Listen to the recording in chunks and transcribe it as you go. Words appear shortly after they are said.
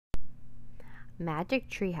Magic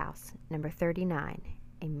Treehouse, number 39,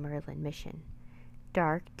 A Merlin Mission.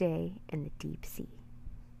 Dark Day in the Deep Sea,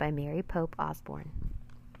 by Mary Pope Osborne.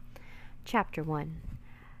 Chapter 1.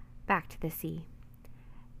 Back to the Sea.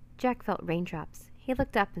 Jack felt raindrops. He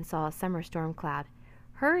looked up and saw a summer storm cloud.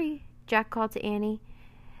 "Hurry!" Jack called to Annie.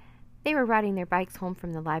 They were riding their bikes home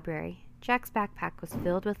from the library. Jack's backpack was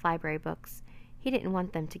filled with library books. He didn't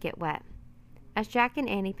want them to get wet. As Jack and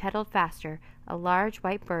Annie pedaled faster, a large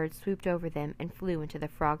white bird swooped over them and flew into the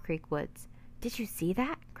Frog Creek woods. "Did you see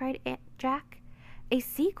that?" cried Jack. "A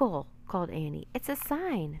seagull," called Annie. "It's a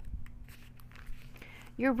sign."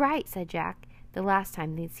 "You're right," said Jack. The last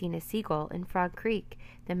time they'd seen a seagull in Frog Creek,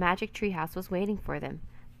 the magic treehouse was waiting for them.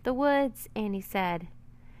 "The woods," Annie said.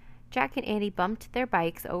 Jack and Annie bumped their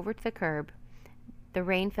bikes over to the curb. The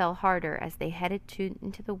rain fell harder as they headed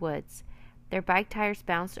into the woods. Their bike tires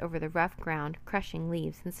bounced over the rough ground, crushing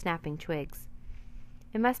leaves and snapping twigs.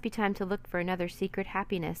 "It must be time to look for another secret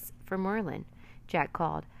happiness for Merlin," Jack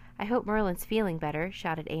called. "I hope Merlin's feeling better,"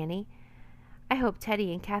 shouted Annie. "I hope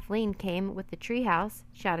Teddy and Kathleen came with the treehouse,"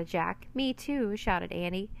 shouted Jack. "Me too," shouted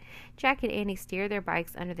Annie. Jack and Annie steered their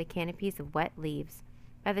bikes under the canopies of wet leaves.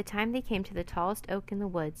 By the time they came to the tallest oak in the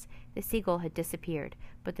woods, the seagull had disappeared,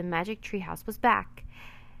 but the magic treehouse was back.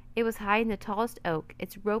 It was high in the tallest oak,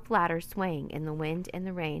 its rope ladder swaying in the wind and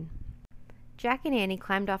the rain. Jack and Annie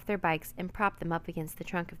climbed off their bikes and propped them up against the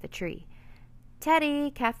trunk of the tree.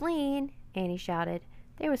 "Teddy! Kathleen!" Annie shouted.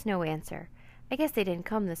 There was no answer. "I guess they didn't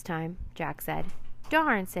come this time," Jack said.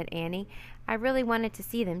 "Darn," said Annie. "I really wanted to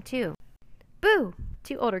see them, too." "Boo!"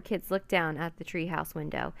 Two older kids looked down at the treehouse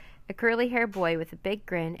window. A curly-haired boy with a big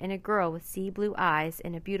grin and a girl with sea-blue eyes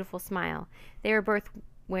and a beautiful smile. They were both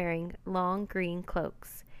wearing long green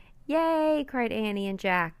cloaks. "Yay!" cried Annie and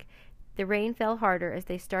Jack. The rain fell harder as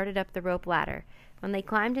they started up the rope ladder. When they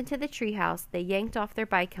climbed into the treehouse, they yanked off their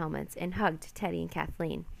bike helmets and hugged Teddy and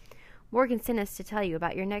Kathleen. "Morgan sent us to tell you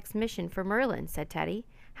about your next mission for Merlin," said Teddy.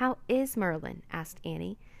 "How is Merlin?" asked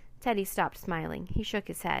Annie. Teddy stopped smiling. He shook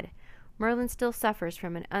his head. "Merlin still suffers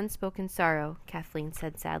from an unspoken sorrow," Kathleen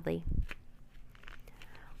said sadly.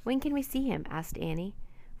 "When can we see him?" asked Annie.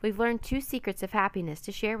 "We've learned 2 secrets of happiness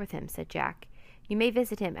to share with him," said Jack. "You may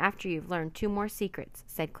visit him after you've learned 2 more secrets,"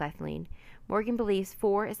 said Kathleen. "Morgan believes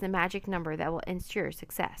 4 is the magic number that will ensure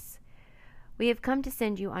success." "We have come to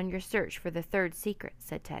send you on your search for the 3rd secret,"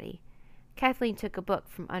 said Teddy. Kathleen took a book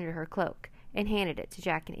from under her cloak and handed it to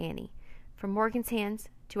Jack and Annie. "From Morgan's hands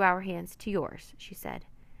to our hands to yours," she said.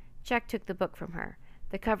 Jack took the book from her.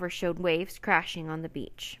 The cover showed waves crashing on the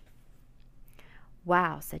beach.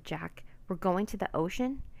 "Wow," said Jack. "We're going to the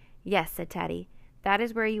ocean?" "Yes," said Teddy. "That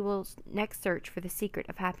is where you will next search for the secret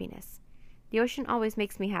of happiness." "The ocean always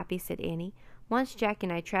makes me happy," said Annie. "Once Jack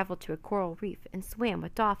and I traveled to a coral reef and swam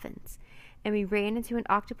with dolphins. And we ran into an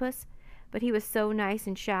octopus, but he was so nice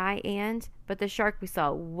and shy but the shark we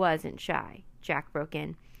saw wasn't shy," Jack broke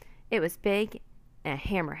in. "It was big and a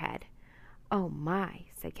hammerhead." "Oh my,"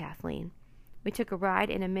 said Kathleen. "We took a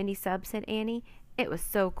ride in a mini sub," said Annie. "It was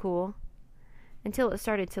so cool." "Until it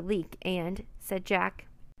started to leak said Jack.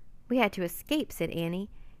 "We had to escape," said Annie.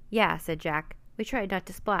 "Yeah," said Jack. "We tried not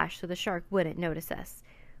to splash so the shark wouldn't notice us."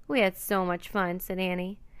 "We had so much fun," said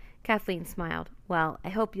Annie. Kathleen smiled. "Well, I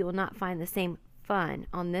hope you will not find the same fun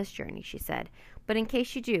on this journey," she said. "But in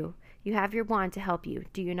case you do, you have your wand to help you,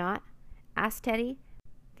 do you not?" asked Teddy.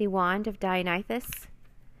 "The wand of Dionysus?"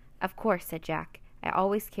 "Of course," said Jack. "I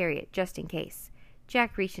always carry it, just in case."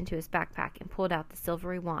 Jack reached into his backpack and pulled out the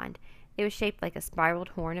silvery wand. It was shaped like a spiraled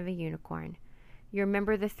horn of a unicorn. "You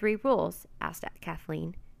remember the 3 rules?" asked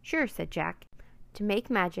Kathleen. "Sure," said Jack. "To make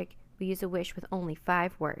magic, we use a wish with only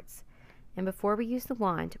 5 words. And before we use the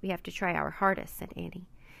wand, we have to try our hardest," said Annie.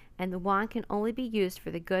 "And the wand can only be used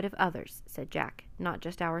for the good of others," said Jack, "not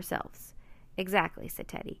just ourselves." "Exactly," said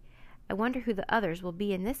Teddy. "I wonder who the others will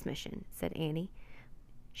be in this mission," said Annie.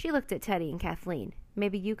 She looked at Teddy and Kathleen.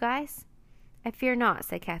 "Maybe you guys?" "I fear not,"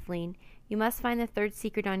 said Kathleen. "You must find the 3rd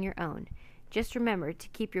secret on your own. Just remember to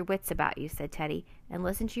keep your wits about you," said Teddy. "And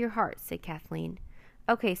listen to your heart," said Kathleen.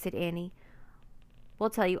 "Okay," said Annie. "We'll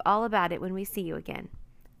tell you all about it when we see you again."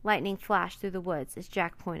 Lightning flashed through the woods as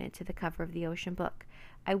Jack pointed to the cover of the ocean book.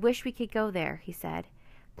 "I wish we could go there," he said.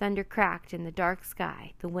 Thunder cracked in the dark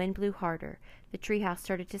sky. The wind blew harder. The treehouse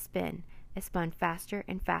started to spin. It spun faster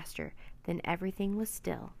and faster. Then everything was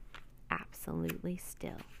still. Absolutely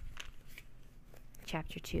still.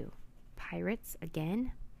 Chapter 2. Pirates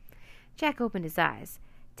again? Jack opened his eyes.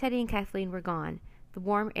 Teddy and Kathleen were gone. The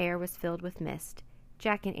warm air was filled with mist.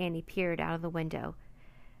 Jack and Annie peered out of the window.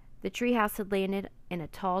 The treehouse had landed in a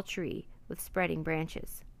tall tree with spreading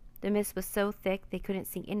branches. The mist was so thick they couldn't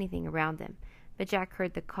see anything around them, but Jack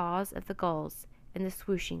heard the caws of the gulls in the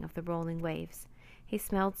swooshing of the rolling waves. He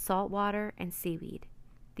smelled salt water and seaweed.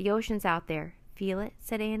 "The ocean's out there. Feel it?"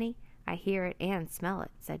 said Annie. "I hear it and smell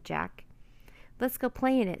it," said Jack. "Let's go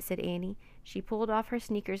play in it," said Annie. She pulled off her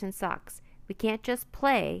sneakers and socks. "We can't just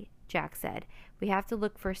play," Jack said. "We have to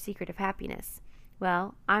look for a secret of happiness."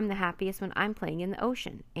 "Well, I'm the happiest when I'm playing in the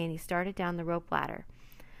ocean." Annie started down the rope ladder.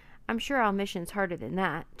 "I'm sure our mission's harder than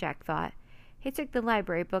that," Jack thought. He took the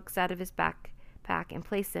library books out of his backpack and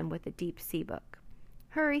placed them with the deep sea book.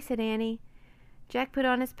 "Hurry," said Annie. Jack put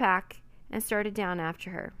on his pack and started down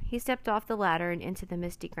after her. He stepped off the ladder and into the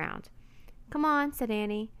misty ground. "Come on," said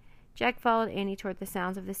Annie. Jack followed Annie toward the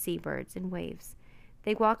sounds of the seabirds and waves.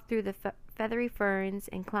 They walked through the feathery ferns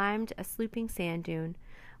and climbed a sloping sand dune.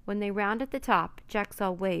 When they rounded the top, Jack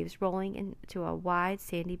saw waves rolling into a wide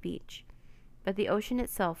sandy beach, but the ocean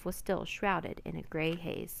itself was still shrouded in a gray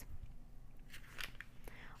haze.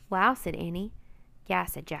 "Wow," said Annie. "Yeah,"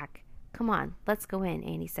 said Jack. "Come on, let's go in,"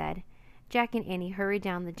 Annie said. Jack and Annie hurried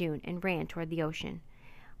down the dune and ran toward the ocean.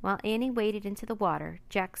 While Annie waded into the water,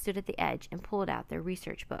 Jack stood at the edge and pulled out their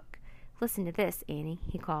research book. "Listen to this, Annie,"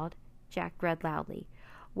 he called. Jack read loudly.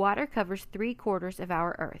 "Water covers 3/4 of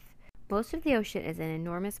our earth. Most of the ocean is an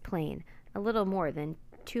enormous plain, a little more than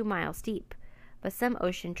 2 miles deep, but some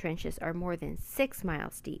ocean trenches are more than 6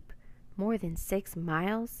 miles deep." "More than 6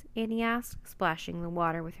 miles?" Annie asked, splashing the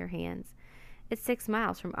water with her hands. "It's 6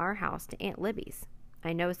 miles from our house to Aunt Libby's."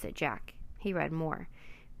 "I know," said Jack. He read more.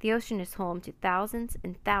 "The ocean is home to thousands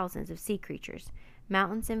and thousands of sea creatures.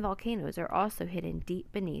 Mountains and volcanoes are also hidden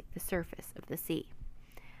deep beneath the surface of the sea."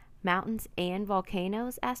 "Mountains and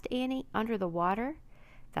volcanoes?" asked Annie. "Under the water?"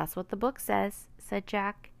 "That's what the book says," said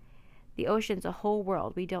Jack. "The ocean's a whole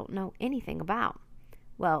world we don't know anything about."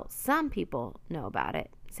 "Well, some people know about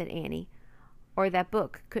it," said Annie, "or that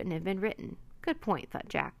book couldn't have been written." "Good point," thought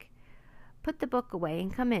Jack. "Put the book away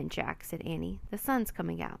and come in, Jack," said Annie. "The sun's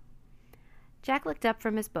coming out." Jack looked up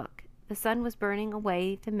from his book. The sun was burning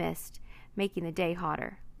away the mist, making the day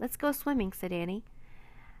hotter. "Let's go swimming," said Annie.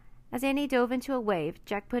 As Annie dove into a wave,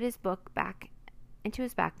 Jack put his book back into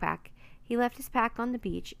his backpack. He left his pack on the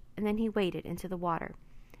beach, and then he waded into the water.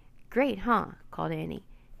 "Great, huh?" called Annie.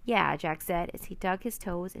 "Yeah," Jack said as he dug his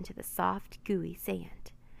toes into the soft, gooey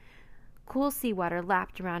sand. Cool seawater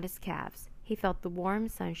lapped around his calves. He felt the warm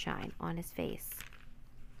sunshine on his face.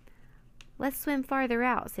 "Let's swim farther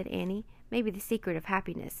out," said Annie. "Maybe the secret of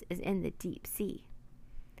happiness is in the deep sea."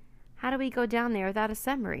 "How do we go down there without a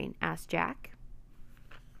submarine?" asked Jack.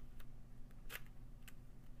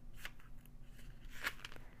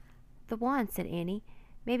 "The wand," said Annie.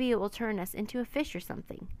 "Maybe it will turn us into a fish or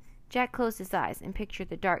something." Jack closed his eyes and pictured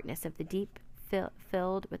the darkness of the deep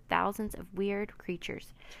filled with thousands of weird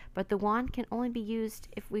creatures. "But the wand can only be used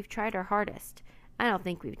if we've tried our hardest." "I don't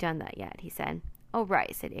think we've done that yet," he said. "Oh,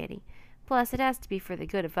 right," said Annie. "Plus, it has to be for the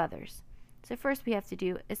good of others." "So first we have to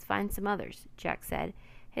do is find some others," Jack said,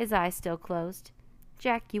 his eyes still closed.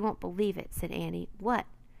 "Jack, you won't believe it," said Annie. "What?"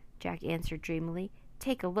 Jack answered dreamily.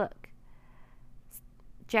 "Take a look."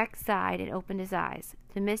 Jack sighed and opened his eyes.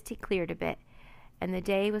 The mist had cleared a bit, and the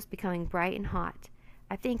day was becoming bright and hot.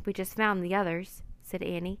 "I think we just found the others," said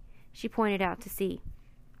Annie. She pointed out to sea.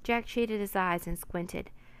 Jack shaded his eyes and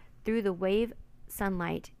squinted. Through the wave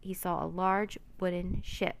sunlight, he saw a large wooden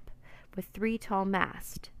ship with 3 tall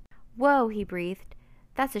masts. "Whoa," he breathed.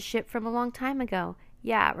 "That's a ship from a long time ago."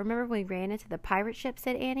 "Yeah, remember when we ran into the pirate ship?"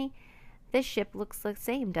 said Annie. "This ship looks the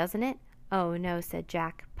same, doesn't it?" "Oh, no," said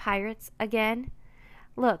Jack. "Pirates again?"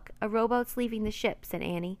 "Look, a rowboat's leaving the ship," said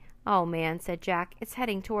Annie. "Oh, man," said Jack. "It's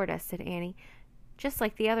heading toward us," said Annie. "Just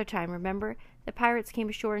like the other time, remember? The pirates came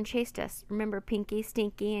ashore and chased us. Remember Pinky,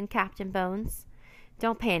 Stinky, and Captain Bones?"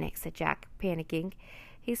 "Don't panic," said Jack, panicking.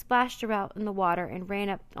 He splashed around in the water and ran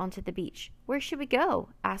up onto the beach. "Where should we go?"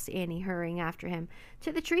 asked Annie, hurrying after him.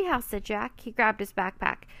 "To the treehouse," said Jack. He grabbed his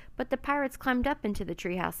backpack. "But the pirates climbed up into the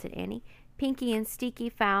treehouse," said Annie. "Pinky and Stinky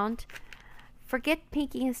found—" "Forget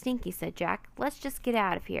Pinky and Stinky," said Jack. "Let's just get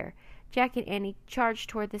out of here." Jack and Annie charged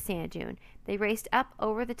toward the sand dune. They raced up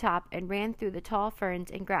over the top and ran through the tall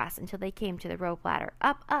ferns and grass until they came to the rope ladder.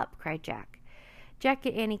 "Up, up!" cried Jack. Jack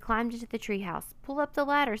and Annie climbed into the treehouse. "Pull up the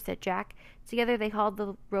ladder," said Jack. Together they hauled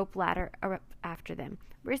the rope ladder up after them.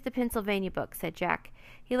 "Where's the Pennsylvania book?" said Jack.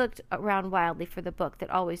 He looked around wildly for the book that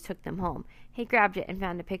always took them home. He grabbed it and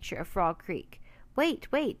found a picture of Frog Creek. Wait,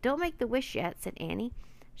 don't make the wish yet," said Annie.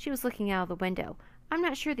 She was looking out of the window. "I'm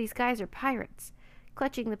not sure these guys are pirates."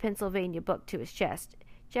 Clutching the Pennsylvania book to his chest,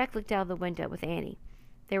 Jack looked out of the window with Annie.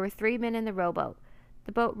 There were 3 men in the rowboat.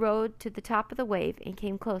 The boat rode to the top of the wave and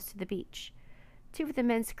came close to the beach. 2 of the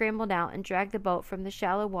men scrambled out and dragged the boat from the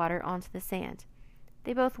shallow water onto the sand.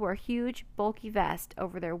 They both wore huge, bulky vests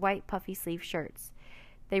over their white puffy sleeve shirts.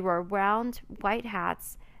 They wore round, white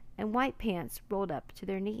hats and white pants rolled up to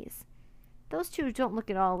their knees. "Those two don't look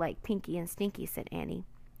at all like Pinky and Stinky," said Annie.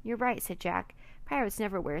 "You're right," said Jack. "Pirates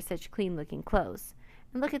never wear such clean-looking clothes."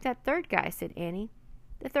 "And look at that third guy," said Annie.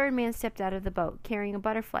 The third man stepped out of the boat, carrying a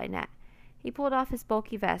butterfly net. He pulled off his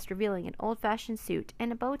bulky vest, revealing an old-fashioned suit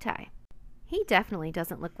and a bow tie. "He definitely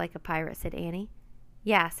doesn't look like a pirate," said Annie.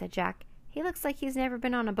 "Yeah," said Jack. "He looks like he's never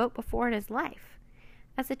been on a boat before in his life."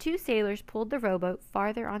 As the two sailors pulled the rowboat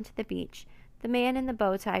farther onto the beach, the man in the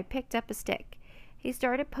bow tie picked up a stick. He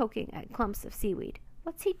started poking at clumps of seaweed.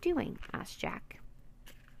 "What's he doing?" asked Jack.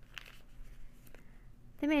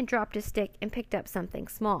 The man dropped his stick and picked up something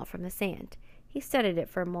small from the sand. He studied it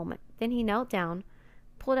for a moment. Then he knelt down,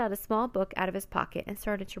 pulled out a small book out of his pocket, and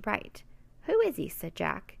started to write. "Who is he?" said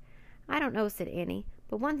Jack. "I don't know," said Annie,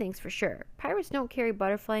 "but one thing's for sure. Pirates don't carry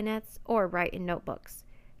butterfly nets or write in notebooks."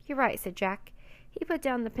 "You're right," said Jack. He put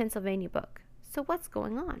down the Pennsylvania book. "So what's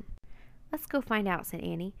going on?" "Let's go find out," said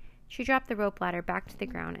Annie. She dropped the rope ladder back to the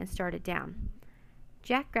ground and started down.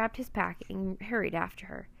 Jack grabbed his pack and hurried after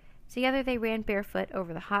her. Together they ran barefoot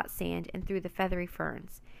over the hot sand and through the feathery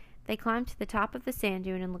ferns. They climbed to the top of the sand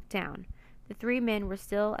dune and looked down. The three men were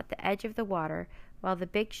still at the edge of the water while the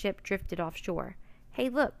big ship drifted offshore. "Hey,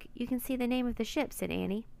 look, you can see the name of the ship," said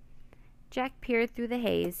Annie. Jack peered through the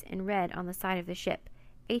haze and read on the side of the ship,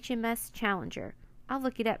 "HMS Challenger." "I'll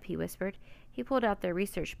look it up," he whispered. He pulled out their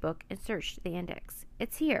research book and searched the index.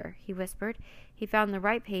 "It's here," he whispered. He found the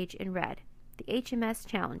right page and read, "The HMS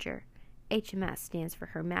Challenger." HMS stands for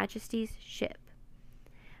Her Majesty's Ship.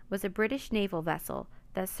 Was a British naval vessel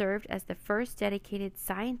that served as the first dedicated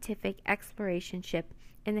scientific exploration ship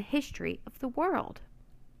in the history of the world.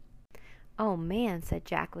 "Oh, man," said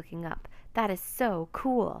Jack, looking up. "That is so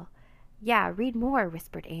cool." "Yeah, read more,"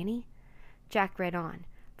 whispered Annie. Jack read on.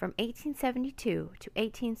 From 1872 to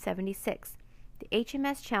 1876, the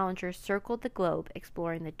HMS Challenger circled the globe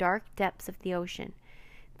exploring the dark depths of the ocean.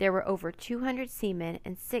 There were over 200 seamen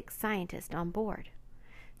and 6 scientists on board.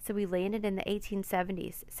 "So we landed in the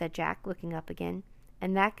 1870s, said Jack, looking up again.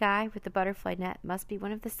 "And that guy with the butterfly net must be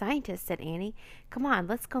one of the scientists," said Annie. "Come on,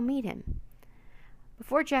 let's go meet him."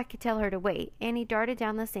 Before Jack could tell her to wait, Annie darted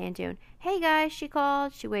down the sand dune. "Hey, guys," she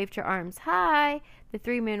called. She waved her arms. "Hi!" The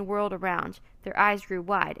three men whirled around. Their eyes grew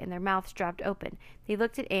wide and their mouths dropped open. They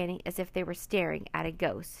looked at Annie as if they were staring at a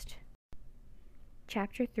ghost.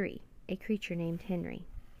 Chapter 3. A Creature Named Henry.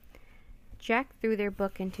 Jack threw their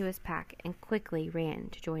book into his pack and quickly ran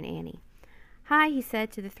to join Annie. "Hi," he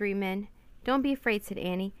said to the three men. "Don't be afraid," said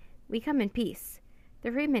Annie. "We come in peace." The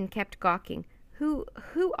three men kept gawking. Who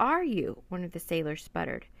are you?" one of the sailors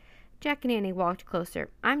sputtered. Jack and Annie walked closer.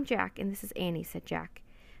 "I'm Jack, and this is Annie," said Jack.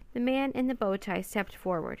 The man in the bow tie stepped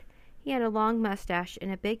forward. He had a long mustache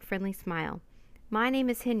and a big friendly smile. "My name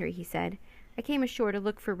is Henry," he said. "I came ashore to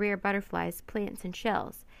look for rare butterflies, plants, and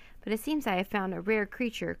shells, but it seems I have found a rare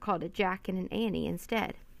creature called a Jack and an Annie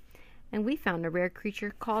instead." "And we found a rare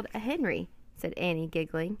creature called a Henry," said Annie,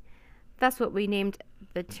 giggling. "That's what we named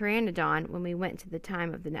the pteranodon when we went to the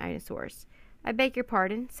time of the dinosaurs." "I beg your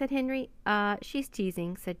pardon," said Henry. She's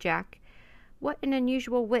teasing," said Jack. "What an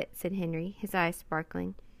unusual wit," said Henry, his eyes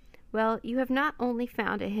sparkling. "Well, you have not only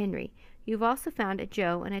found a Henry, you have also found a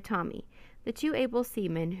Joe and a Tommy, the 2 able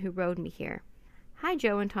seamen who rowed me here." "Hi,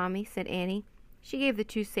 Joe and Tommy," said Annie. She gave the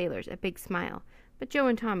 2 sailors a big smile, but Joe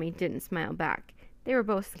and Tommy didn't smile back. They were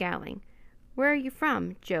both scowling. "Where are you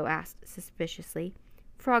from?" Joe asked suspiciously.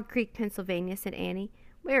 "Frog Creek, Pennsylvania," said Annie.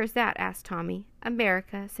 "Where is that?" asked Tommy.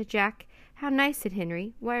 "America," said Jack. "How nice," said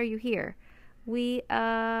Henry. "Why are you here?" We're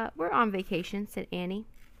on vacation," said Annie.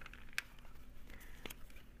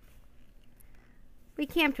 "We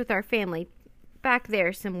camped with our family back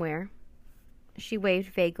there somewhere." She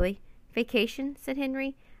waved vaguely. "Vacation?" said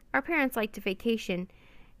Henry. "Our parents like to vacation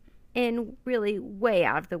in really way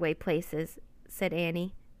out of the way places," said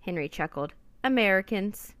Annie. Henry chuckled.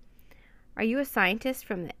 "Americans." "Are you a scientist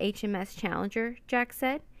from the HMS Challenger?" Jack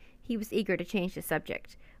said. He was eager to change the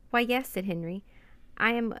subject. "Why, yes," said Henry.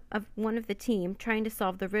 "I am one of the team trying to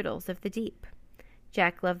solve the riddles of the deep."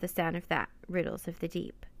 Jack loved the sound of that, riddles of the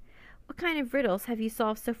deep. "What kind of riddles have you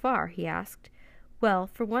solved so far?" he asked. "Well,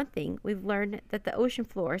 for one thing, we've learned that the ocean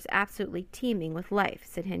floor is absolutely teeming with life,"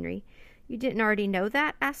 said Henry. "You didn't already know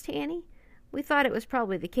that?" asked Annie. "We thought it was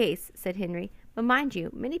probably the case," said Henry. "But mind you,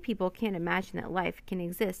 many people can't imagine that life can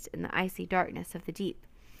exist in the icy darkness of the deep.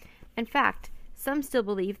 In fact, some still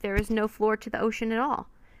believe there is no floor to the ocean at all.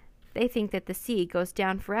 They think that the sea goes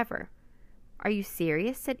down forever." "Are you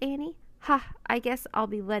serious?" said Annie. "Ha! I guess I'll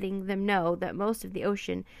be letting them know that most of the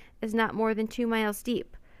ocean is not more than 2 miles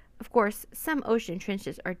deep. Of course, some ocean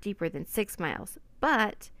trenches are deeper than 6 miles,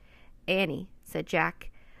 but—" "Annie," said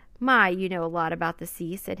Jack. "My, you know a lot about the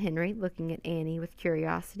sea," said Henry, looking at Annie with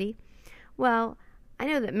curiosity. "Well, I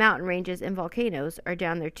know that mountain ranges and volcanoes are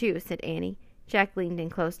down there too," said Annie. Jack leaned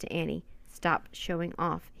in close to Annie. "Stop showing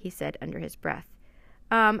off," he said under his breath.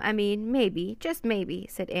 I mean, maybe, just maybe,"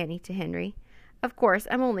 said Annie to Henry. "Of course,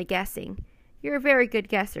 I'm only guessing." "You're a very good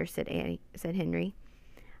guesser," said Henry.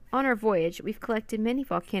 "On our voyage, we've collected many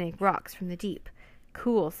volcanic rocks from the deep."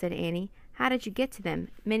 "Cool," said Annie. "How did you get to them?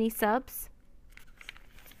 Many subs?"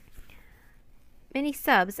 "Many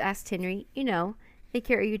subs?" asked Henry. "You know, they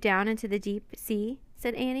carry you down into the deep sea,"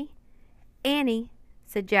 said Annie. "Annie,"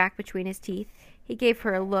 said Jack between his teeth. He gave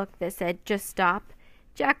her a look that said, "Just stop."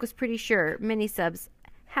 Jack was pretty sure many subs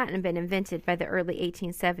hadn't been invented by the early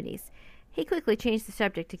 1870s. He quickly changed the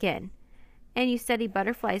subject again. "And you study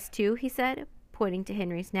butterflies too?" he said, pointing to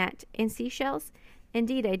Henry's net. "And seashells?"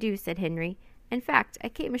 "Indeed I do," said Henry. "In fact, I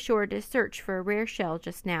came ashore to search for a rare shell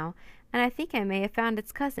just now, and I think I may have found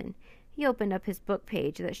its cousin." He opened up his book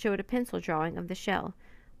page that showed a pencil drawing of the shell.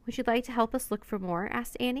 "Would you like to help us look for more?"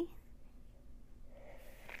 asked Annie.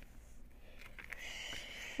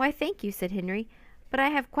 "Why, thank you," said Henry, "but I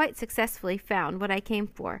have quite successfully found what I came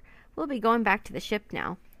for. We'll be going back to the ship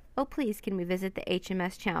now." "Oh, please, can we visit the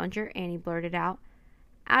HMS Challenger?" Annie blurted out.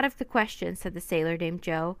 "Out of the question," said the sailor named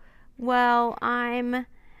Joe. "Well,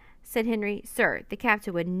 said Henry. "Sir, the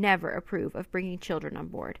captain would never approve of bringing children on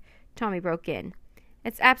board." Tommy broke in.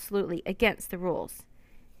 "It's absolutely against the rules."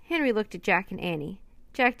 Henry looked at Jack and Annie.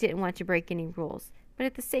 Jack didn't want to break any rules, but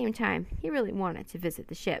at the same time, he really wanted to visit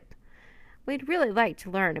the ship. "We'd really like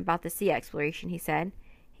to learn about the sea exploration," he said.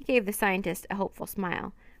 He gave the scientist a hopeful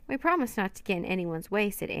smile. "We promise not to get in anyone's way,"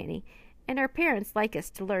 said Annie, "and our parents like us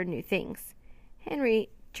to learn new things." Henry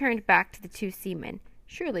turned back to the two seamen.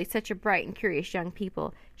 "Surely such a bright and curious young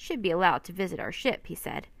people should be allowed to visit our ship," he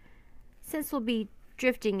said. "Since we'll be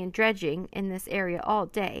drifting and dredging in this area all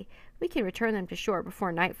day, we can return them to shore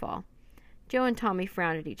before nightfall." Joe and Tommy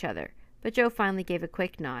frowned at each other, but Joe finally gave a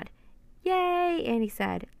quick nod. "Yay!" Annie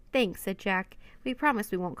said. "Thanks," said Jack. "We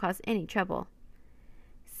promise we won't cause any trouble."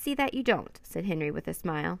 "See that you don't," said Henry with a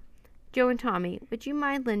smile. "Joe and Tommy, would you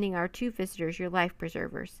mind lending our two visitors your life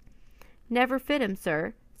preservers?" "Never fit 'em,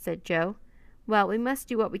 sir," said Joe. "Well, we must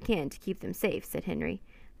do what we can to keep them safe," said Henry.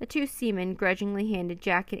 The two seamen grudgingly handed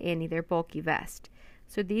Jack and Annie their bulky vest.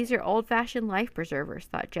 "So these are old-fashioned life preservers,"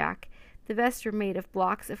 thought Jack. The vests were made of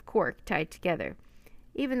blocks of cork tied together.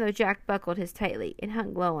 Even though Jack buckled his tightly, it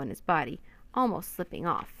hung low on his body, almost slipping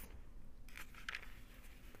off.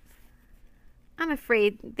 "I'm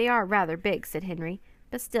afraid they are rather big," said Henry,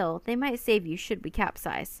 "but still, they might save you should we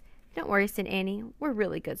capsize." "Don't worry," said Annie. "We're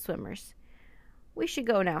really good swimmers." "We should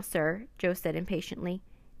go now, sir," Joe said impatiently.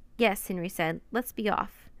 "Yes," Henry said. "Let's be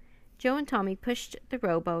off." Joe and Tommy pushed the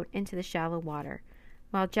rowboat into the shallow water.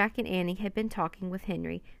 While Jack and Annie had been talking with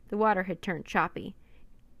Henry, the water had turned choppy.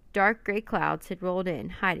 Dark gray clouds had rolled in,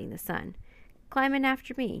 hiding the sun. "Climb in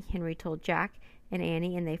after me," Henry told Jack and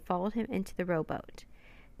Annie, and they followed him into the rowboat.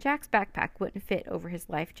 Jack's backpack wouldn't fit over his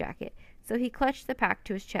life jacket, so he clutched the pack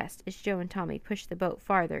to his chest as Joe and Tommy pushed the boat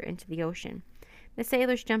farther into the ocean. The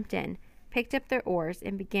sailors jumped in, picked up their oars,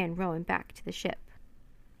 and began rowing back to the ship.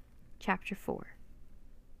 Chapter 4.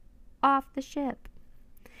 Off the ship.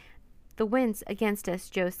 "The wind's against us,"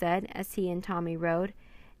 Joe said, as he and Tommy rowed.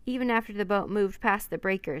 Even after the boat moved past the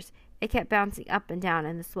breakers, it kept bouncing up and down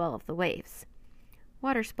in the swell of the waves.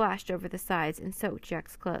 Water splashed over the sides and soaked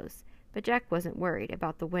Jack's clothes, but Jack wasn't worried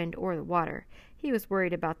about the wind or the water. He was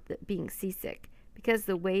worried about being seasick, because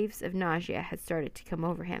the waves of nausea had started to come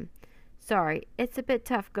over him. "Sorry, it's a bit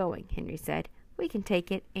tough going," Henry said. "We can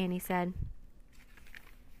take it," Annie said.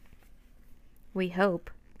 "We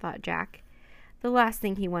hope," thought Jack. The last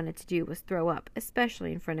thing he wanted to do was throw up,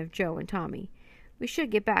 especially in front of Joe and Tommy. "We should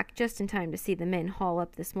get back just in time to see the men haul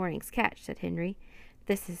up this morning's catch," said Henry.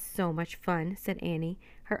 "This is so much fun," said Annie,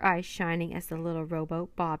 her eyes shining as the little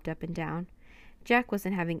rowboat bobbed up and down. Jack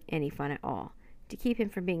wasn't having any fun at all. To keep him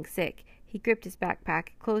from being sick, he gripped his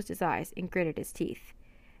backpack, closed his eyes, and gritted his teeth.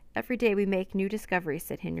 "Every day we make new discoveries,"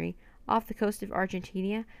 said Henry. "Off the coast of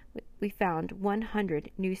Argentina, we found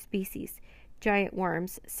 100 new species. Giant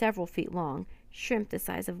worms several feet long, shrimp the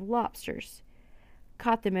size of lobsters."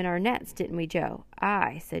 "Caught them in our nets, didn't we, Joe?"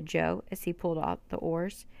 "Aye," said Joe, as he pulled out the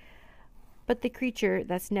oars. "But the creature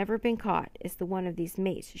that's never been caught is the one of these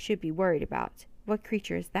mates should be worried about." "What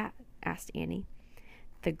creature is that?" asked Annie.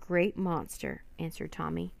 "The great monster," answered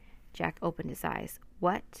Tommy. Jack opened his eyes.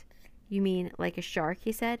 "What? You mean like a shark?"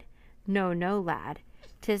 he said. "No, no, lad.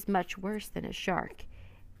 'Tis much worse than a shark.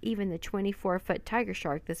 Even the 24-foot tiger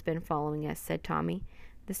shark that's been following us," said Tommy.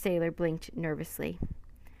 The sailor blinked nervously.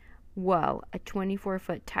 Whoa, a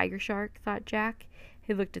 24-foot tiger shark, thought Jack.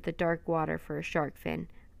 He looked at the dark water for a shark fin.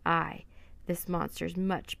 Aye, this monster's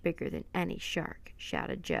much bigger than any shark,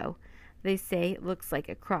 shouted Joe. They say it looks like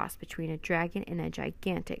a cross between a dragon and a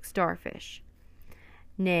gigantic starfish.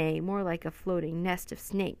 Nay, more like a floating nest of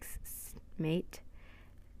snakes, mate,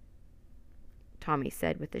 Tommy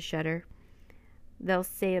said with a shudder. They'll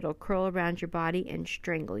say it'll curl around your body and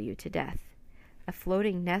strangle you to death. A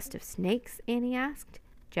floating nest of snakes? Annie asked.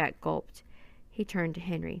 Jack gulped. He turned to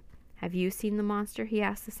Henry. Have you seen the monster? He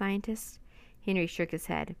asked the scientist. Henry shook his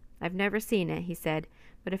head. I've never seen it, he said,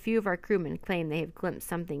 but a few of our crewmen claim they have glimpsed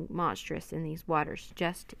something monstrous in these waters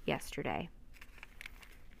just yesterday.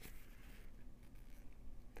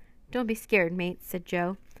 Don't be scared, mate, said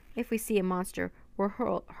Joe. If we see a monster, we'll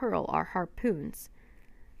hurl our harpoons.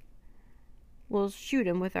 We'll shoot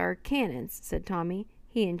him with our cannons, said Tommy.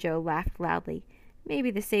 He and Joe laughed loudly.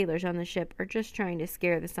 Maybe the sailors on the ship are just trying to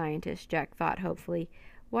scare the scientists, Jack thought hopefully.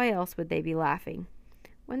 Why else would they be laughing?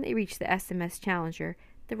 When they reached the SMS Challenger,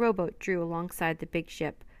 the rowboat drew alongside the big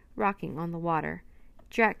ship, rocking on the water.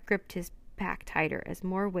 Jack gripped his pack tighter as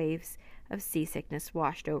more waves of seasickness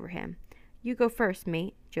washed over him. You go first,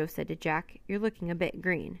 mate, Joe said to Jack. You're looking a bit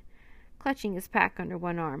green. Clutching his pack under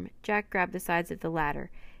one arm, Jack grabbed the sides of the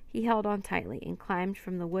ladder. He held on tightly and climbed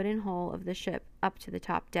from the wooden hull of the ship up to the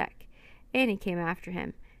top deck. Annie came after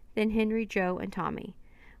him, then Henry, Joe, and Tommy.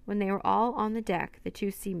 When they were all on the deck, the two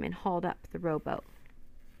seamen hauled up the rowboat.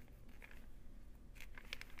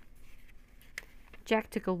 Jack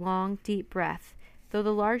took a long, deep breath. Though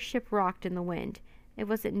the large ship rocked in the wind, it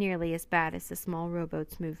wasn't nearly as bad as the small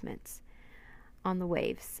rowboat's movements on the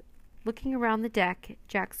waves. Looking around the deck,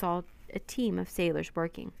 Jack saw a team of sailors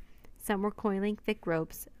working. Some were coiling thick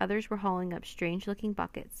ropes, others were hauling up strange-looking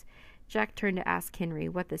buckets. Jack turned to ask Henry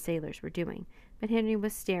what the sailors were doing, but Henry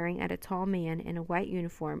was staring at a tall man in a white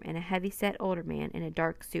uniform and a heavy-set older man in a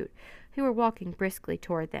dark suit, who were walking briskly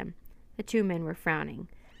toward them. The two men were frowning.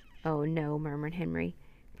 "Oh, no," murmured Henry.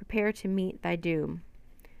 "Prepare to meet thy doom."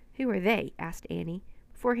 "Who are they?" asked Annie.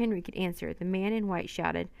 Before Henry could answer, the man in white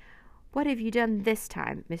shouted, "What have you done this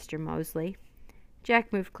time, Mr. Mosley?"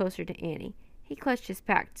 Jack moved closer to Annie. He clutched his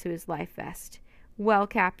pack to his life vest. "Well,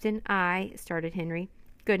 Captain, started Henry.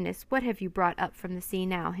 "Goodness, what have you brought up from the sea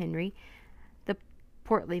now, Henry?" the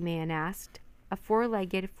portly man asked. "A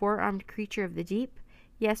four-legged, four-armed creature of the deep?"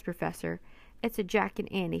 "Yes, Professor. It's a Jack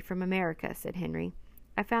and Annie from America," said Henry.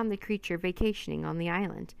 "I found the creature vacationing on the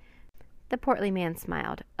island." The portly man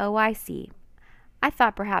smiled. "Oh, I see. I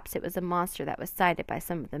thought perhaps it was a monster that was sighted by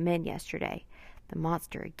some of the men yesterday." "The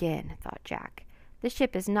monster again," thought Jack. "The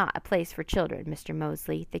ship is not a place for children, Mr.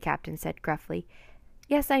 Mosley," the captain said gruffly.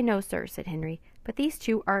 "Yes, I know, sir," said Henry, "but these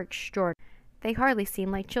two are extraordinary. They hardly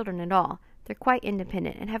seem like children at all. They're quite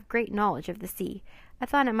independent and have great knowledge of the sea. I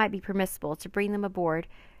thought it might be permissible to bring them aboard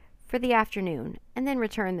for the afternoon and then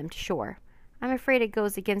return them to shore." "I'm afraid it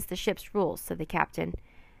goes against the ship's rules," said the captain.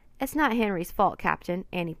 "It's not Henry's fault, Captain,"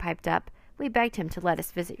 Annie piped up. "We begged him to let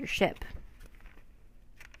us visit your ship."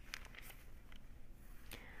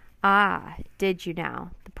 "Ah, did you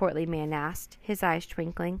now?" the portly man asked, his eyes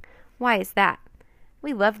twinkling. "Why is that?"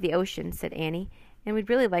 "We love the ocean," said Annie, "and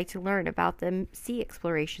we'd really like to learn about the sea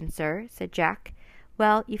exploration, sir," said Jack.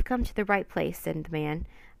 "Well, you've come to the right place," said the man.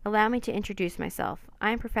 "Allow me to introduce myself.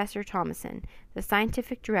 I am Professor Thomason, the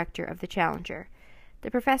scientific director of the Challenger."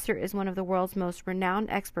 "The professor is one of the world's most renowned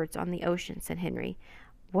experts on the ocean," said Henry.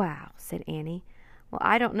 "Wow," said Annie. "Well,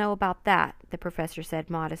 I don't know about that," the professor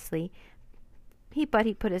said modestly. But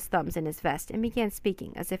he put his thumbs in his vest and began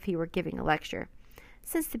speaking as if he were giving a lecture.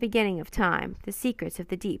 "Since the beginning of time, the secrets of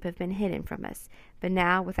the deep have been hidden from us, but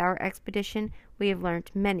now, with our expedition, we have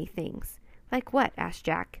learnt many things." "Like what?" asked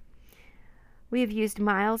Jack. "We have used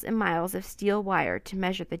miles and miles of steel wire to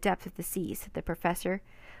measure the depth of the sea," said the professor.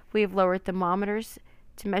 "We have lowered thermometers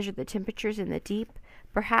to measure the temperatures in the deep.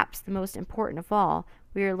 Perhaps the most important of all,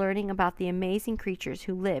 we are learning about the amazing creatures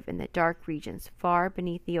who live in the dark regions far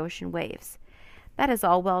beneath the ocean waves." "That is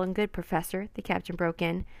all well and good, Professor," the captain broke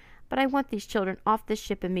in, "but I want these children off this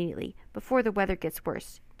ship immediately, before the weather gets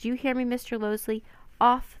worse. Do you hear me, Mr. Mosley?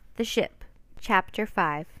 Off the ship." Chapter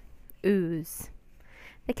 5. Ooze.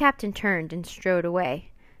 The captain turned and strode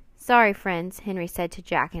away. "Sorry, friends," Henry said to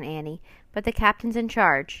Jack and Annie, "but the captain's in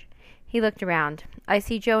charge." He looked around. "I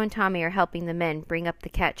see Joe and Tommy are helping the men bring up the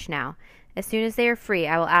ketch now. As soon as they are free,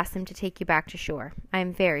 I will ask them to take you back to shore. I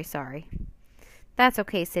am very sorry." "That's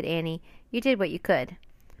okay," said Annie. "You did what you could.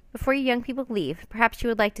 Before you young people leave, perhaps you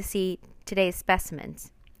would like to see today's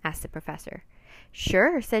specimens?" asked the professor.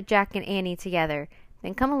 "Sure," said Jack and Annie together.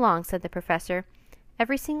 "Then come along," said the professor.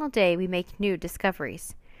 Every single day we make new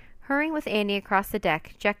discoveries. Hurrying with Annie across the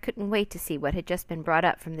deck, Jack couldn't wait to see what had just been brought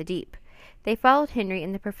up from the deep. They followed Henry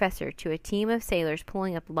and the professor to a team of sailors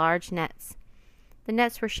pulling up large nets. The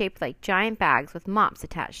nets were shaped like giant bags with mops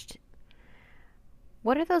attached.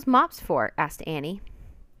 "What are those mops for?" asked Annie.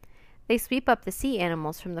 "They sweep up the sea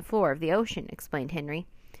animals from the floor of the ocean," explained Henry.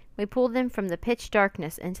 "We pull them from the pitch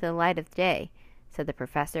darkness into the light of day," said the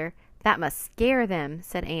professor. "That must scare them,"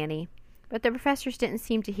 said Annie. But the professors didn't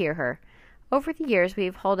seem to hear her. "Over the years we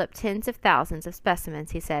have hauled up tens of thousands of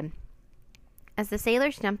specimens," he said. As the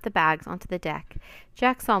sailors dumped the bags onto the deck,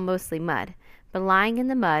 Jack saw mostly mud, but lying in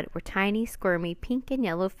the mud were tiny, squirmy pink and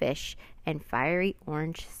yellow fish and fiery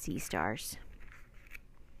orange sea stars.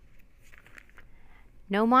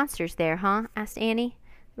 "No monsters there, huh?" asked Annie.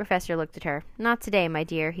 The professor looked at her. "Not today, my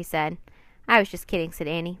dear," he said. "I was just kidding," said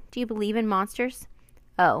Annie. "Do you believe in monsters?"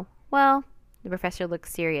 "Oh, well," the professor looked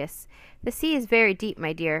serious. "The sea is very deep,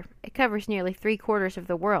 my dear. It covers nearly 3/4 of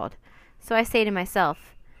the world. So I say to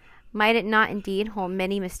myself, might it not indeed hold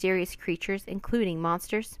many mysterious creatures, including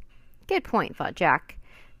monsters?" "Good point," thought Jack.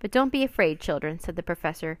 "But don't be afraid, children," said the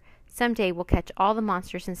professor. "Some day we'll catch all the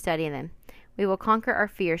monsters and study them. We will conquer our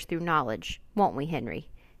fears through knowledge. Won't we, Henry?"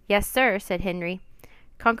 "Yes, sir," said Henry.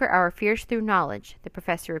 "Conquer our fears through knowledge," the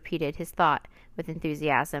professor repeated his thought with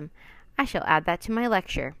enthusiasm. "I shall add that to my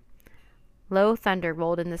lecture." Low thunder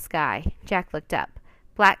rolled in the sky. Jack looked up.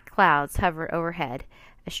 Black clouds hovered overhead.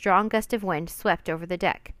 A strong gust of wind swept over the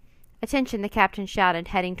deck. "Attention," the captain shouted,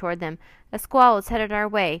 heading toward them. "A squall is headed our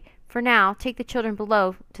way. For now, take the children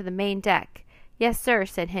below to the main deck." "Yes, sir,"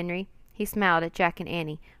 said Henry. He smiled at Jack and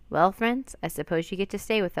Annie. "Well, friends, I suppose you get to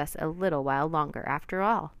stay with us a little while longer after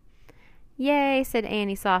all." "Yay," said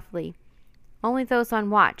Annie softly. "Only those on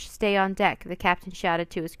watch stay on deck," the captain shouted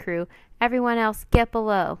to his crew. "Everyone else get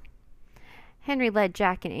below." Henry led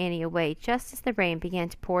Jack and Annie away just as the rain began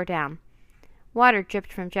to pour down. Water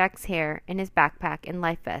dripped from Jack's hair and his backpack and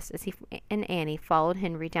life vest as he and Annie followed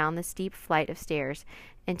Henry down the steep flight of stairs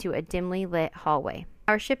into a dimly lit hallway.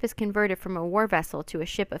 "Our ship is converted from a war vessel to a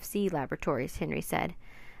ship of sea laboratories," Henry said.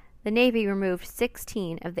 "The Navy removed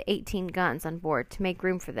 16 of the 18 guns on board to make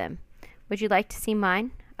room for them. Would you like to see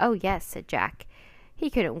mine?" "Oh, yes," said Jack.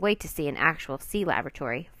 He couldn't wait to see an actual sea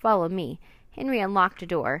laboratory. "Follow me." Henry unlocked a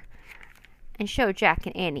door and showed Jack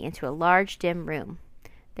and Annie into a large, dim room.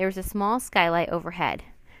 There was a small skylight overhead.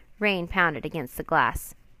 Rain pounded against the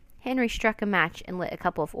glass. Henry struck a match and lit a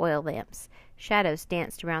couple of oil lamps. Shadows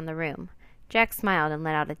danced around the room. Jack smiled and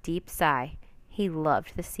let out a deep sigh. He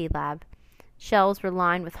loved the sea lab. Shelves were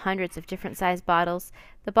lined with hundreds of different-sized bottles.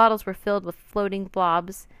 The bottles were filled with floating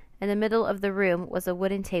blobs. In the middle of the room was a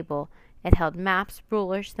wooden table. It held maps,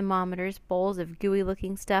 rulers, thermometers, bowls of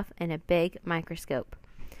gooey-looking stuff, and a big microscope.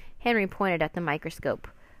 Henry pointed at the microscope.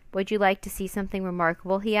 "Would you like to see something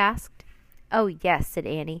remarkable?" he asked. "Oh, yes," said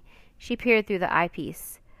Annie. She peered through the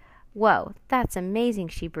eyepiece. "Whoa, that's amazing,"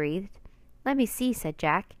 she breathed. "Let me see," said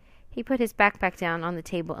Jack. He put his backpack down on the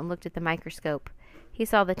table and looked at the microscope. He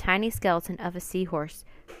saw the tiny skeleton of a seahorse.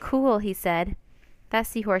 "Cool," he said. "That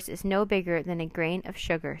seahorse is no bigger than a grain of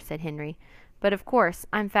sugar," said Henry. "But of course,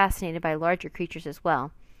 I'm fascinated by larger creatures as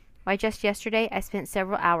well. Why, just yesterday I spent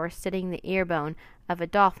several hours studying the ear bone of a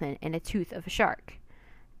dolphin and a tooth of a shark."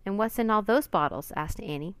 "And what's in all those bottles?" asked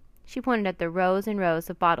Annie. She pointed at the rows and rows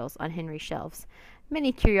of bottles on Henry's shelves.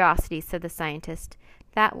 "Many curiosities," said the scientist.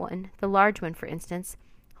 "That one, the large one, for instance,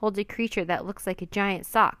 holds a creature that looks like a giant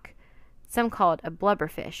sock. Some call it a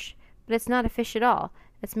blubberfish, but it's not a fish at all.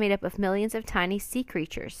 It's made up of millions of tiny sea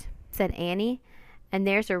creatures," said Annie. "And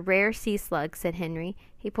there's a rare sea slug," said Henry.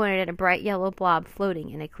 He pointed at a bright yellow blob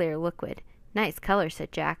floating in a clear liquid. "Nice color,"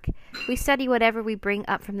 said Jack. "We study whatever we bring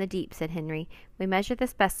up from the deep," said Henry. "We measure the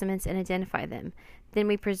specimens and identify them. Then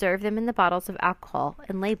we preserve them in the bottles of alcohol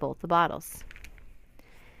and label the bottles."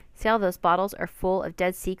 "See all those bottles are full of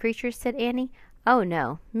dead sea creatures?" said Annie. "Oh,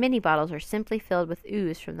 no. Many bottles are simply filled with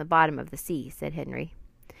ooze from the bottom of the sea," said Henry.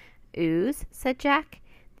 "Ooze?" said Jack.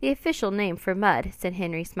 "The official name for mud," said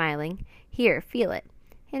Henry, smiling. "Here, feel it."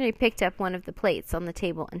 Henry picked up one of the plates on the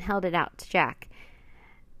table and held it out to Jack.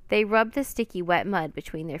 They rubbed the sticky, wet mud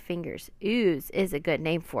between their fingers. "Ooze is a good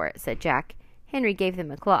name for it," said Jack. Henry gave them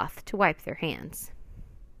a cloth to wipe their hands.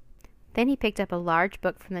 Then he picked up a large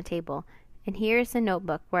book from the table. "And here is the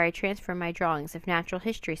notebook where I transfer my drawings of natural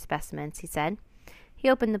history specimens," he said. He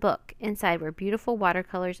opened the book. Inside were beautiful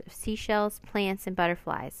watercolors of seashells, plants, and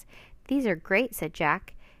butterflies. "These are great," said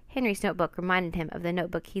Jack. Henry's notebook reminded him of the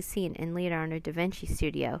notebook he'd seen in Leonardo da Vinci's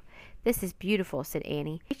studio. "This is beautiful," said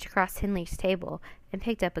Annie. He reached across Henry's table and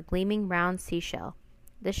picked up a gleaming round seashell.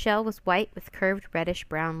 The shell was white with curved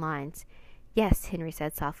reddish-brown lines. "Yes," Henry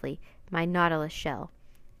said softly, My nautilus shell.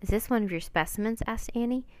 Is this one of your specimens? Asked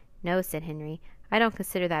Annie. No, said Henry. I don't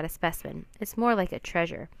consider that a specimen. It's more like a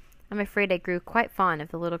treasure. I'm afraid I grew quite fond of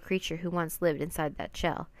the little creature who once lived inside that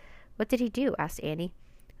shell. What did he do? Asked Annie.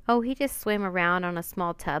 Oh, he just swam around on a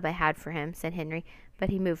small tub I had for him, said Henry, but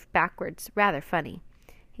he moved backwards, rather funny.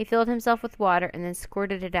 He filled himself with water and then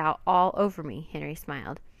squirted it out all over me, Henry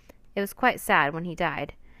smiled. It was quite sad when he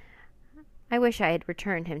died. I wish I had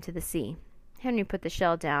returned him to the sea. Henry put the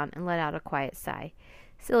shell down and let out a quiet sigh.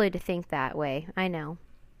 Silly to think that way, I know.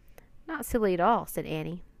 Not silly at all, said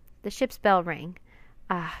Annie. The ship's bell rang.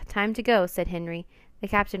 Ah, time to go, said Henry. The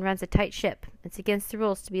captain runs a tight ship. It's against the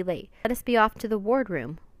rules to be late. Let us be off to the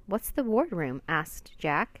wardroom. What's the wardroom? Asked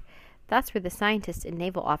Jack. That's where the scientists and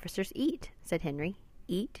naval officers eat, said Henry.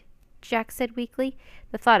 Eat? Jack said weakly.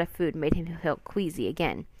 The thought of food made him feel queasy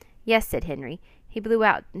again. Yes, said Henry. He blew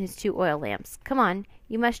out his 2 oil lamps. Come on,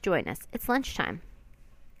 you must join us. It's lunchtime.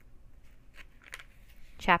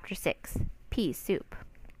 Chapter 6. Pea Soup.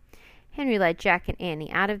 Henry led Jack and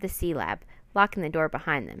Annie out of the sea lab, locking the door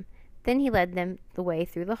behind them. Then he led them the way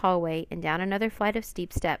through the hallway and down another flight of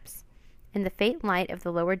steep steps. In the faint light of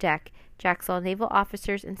the lower deck, Jack saw naval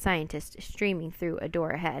officers and scientists streaming through a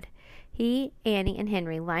door ahead. He, Annie, and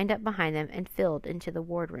Henry lined up behind them and filed into the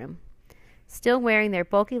wardroom. Still wearing their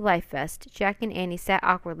bulky life vests, Jack and Annie sat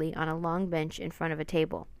awkwardly on a long bench in front of a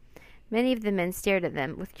table. Many of the men stared at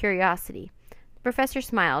them with curiosity. The professor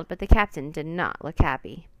smiled, but the captain did not look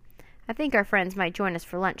happy. I think our friends might join us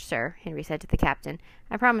for lunch, sir, Henry said to the captain.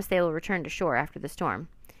 I promise they will return to shore after the storm.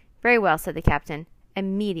 Very well, said the captain.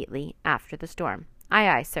 Immediately after the storm. Aye,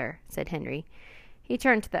 aye, sir, said Henry. He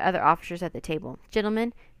turned to the other officers at the table.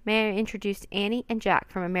 Gentlemen, may I introduce Annie and Jack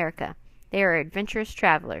from America? They are adventurous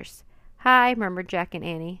travelers. Hi, murmured Jack and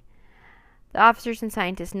Annie. The officers and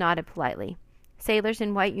scientists nodded politely. Sailors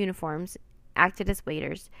in white uniforms acted as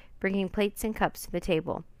waiters, bringing plates and cups to the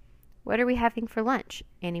table. What are we having for lunch?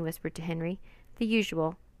 Annie whispered to Henry. The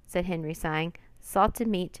usual, said Henry, sighing. Salted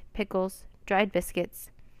meat, pickles, dried biscuits.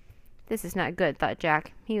 This is not good, thought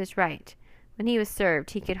Jack. He was right. When he was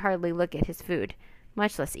served, he could hardly look at his food,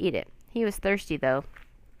 much less eat it. He was thirsty, though.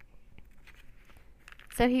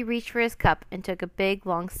 So he reached for his cup and took a big,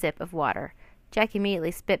 long sip of water. Jack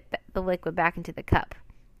immediately spit the liquid back into the cup.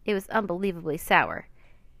 It was unbelievably sour.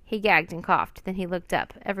 He gagged and coughed. Then he looked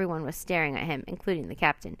up. Everyone was staring at him, including the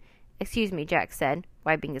captain. Excuse me, Jack said,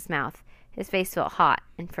 wiping his mouth. His face felt hot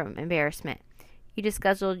and from embarrassment. You just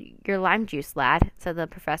guzzled your lime juice, lad, said the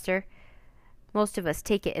professor. Most of us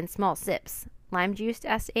take it in small sips. Lime juice?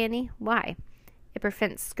 Asked Annie. Why? It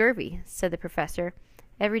prevents scurvy, said the professor.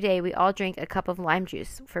 Every day we all drink a cup of lime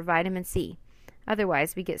juice for vitamin C.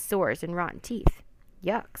 Otherwise we get sores and rotten teeth.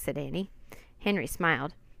 Yuck, said Annie. Henry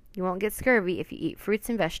smiled. You won't get scurvy if you eat fruits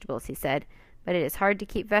and vegetables, he said, but it is hard to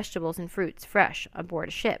keep vegetables and fruits fresh aboard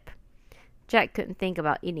a ship. Jack couldn't think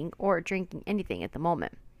about eating or drinking anything at the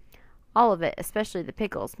moment. All of it, especially the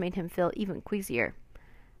pickles, made him feel even queasier.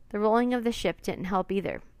 The rolling of the ship didn't help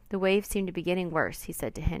either. The waves seemed to be getting worse, he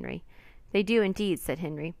said to Henry. They do indeed, said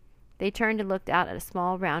Henry. They turned and looked out at a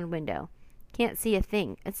small round window. Can't see a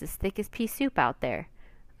thing. It's as thick as pea soup out there.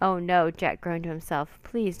 Oh no, Jack groaned to himself.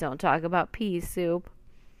 Please don't talk about pea soup.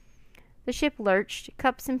 The ship lurched,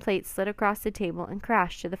 cups and plates slid across the table and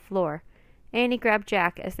crashed to the floor. Annie grabbed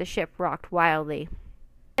Jack as the ship rocked wildly.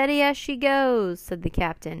 Steady as she goes, said the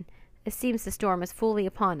captain. It seems the storm is fully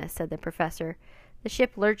upon us, said the professor. The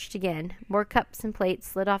ship lurched again. More cups and plates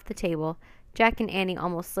slid off the table. Jack and Annie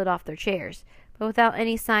almost slid off their chairs. But without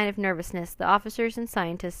any sign of nervousness, the officers and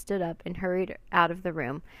scientists stood up and hurried out of the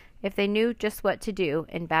room, if they knew just what to do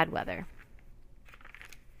in bad weather.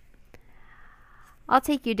 I'll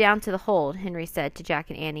take you down to the hold, Henry said to Jack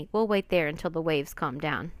and Annie. We'll wait there until the waves calm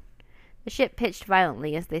down. The ship pitched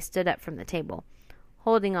violently as they stood up from the table,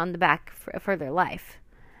 holding on the back for their life.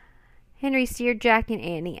 Henry steered Jack and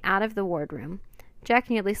Annie out of the wardroom. Jack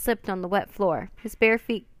nearly slipped on the wet floor. His bare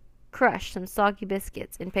feet crushed some soggy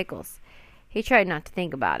biscuits and pickles. He tried not to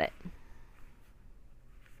think about it.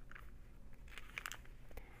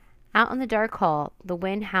 Out in the dark hall, the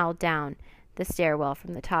wind howled down the stairwell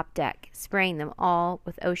from the top deck, spraying them all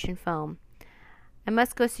with ocean foam. I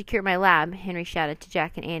must go secure my lab, Henry shouted to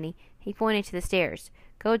Jack and Annie. He pointed to the stairs.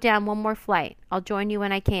 Go down one more flight. I'll join you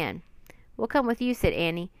when I can. We'll come with you, said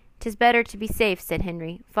Annie. 'Tis better to be safe, said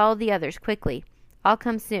Henry. Follow the others quickly. I'll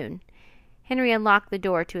come soon. Henry unlocked the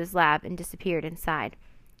door to his lab and disappeared inside.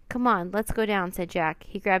 Come on, let's go down, said Jack.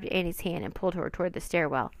 He grabbed Annie's hand and pulled her toward the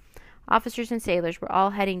stairwell. Officers and sailors were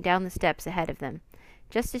all heading down the steps ahead of them.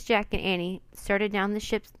 Just as Jack and Annie started down, the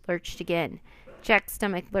ship lurched again. Jack's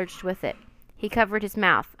stomach lurched with it. He covered his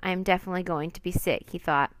mouth. I am definitely going to be sick, he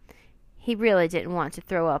thought. He really didn't want to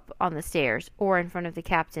throw up on the stairs or in front of the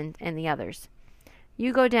captain and the others.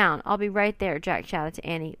 "You go down. I'll be right there," Jack shouted to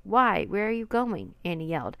Annie. "Why? Where are you going?" Annie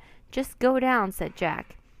yelled. "Just go down," said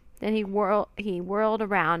Jack. Then he whirled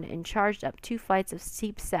around and charged up 2 flights of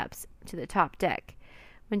steep steps to the top deck.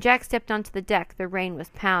 When Jack stepped onto the deck, the rain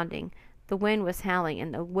was pounding, the wind was howling,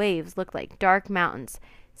 and the waves looked like dark mountains.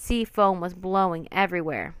 Sea foam was blowing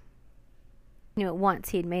everywhere. He knew at once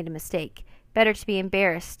he had made a mistake. Better to be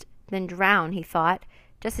embarrassed than drown, he thought.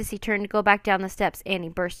 Just as he turned to go back down the steps, Annie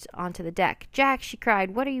burst onto the deck. "Jack," she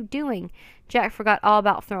cried, "what are you doing?" Jack forgot all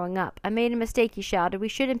about throwing up. "I made a mistake," he shouted. "We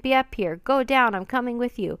shouldn't be up here. Go down. I'm coming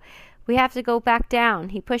with you. We have to go back down."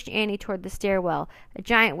 He pushed Annie toward the stairwell. A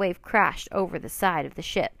giant wave crashed over the side of the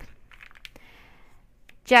ship.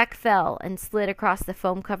 Jack fell and slid across the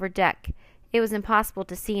foam-covered deck. It was impossible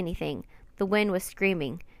to see anything. The wind was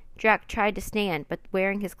screaming. Jack tried to stand, but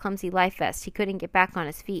wearing his clumsy life vest, he couldn't get back on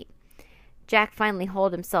his feet. Jack finally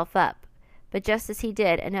hauled himself up, but just as he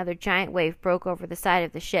did, another giant wave broke over the side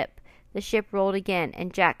of the ship. The ship rolled again,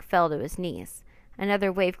 and Jack fell to his knees.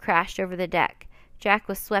 Another wave crashed over the deck. Jack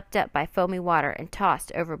was swept up by foamy water and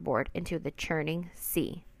tossed overboard into the churning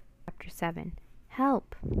sea. Chapter 7.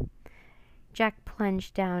 Help! Jack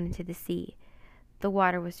plunged down into the sea. The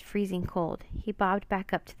water was freezing cold. He bobbed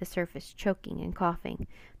back up to the surface, choking and coughing.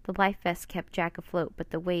 The life vest kept Jack afloat, but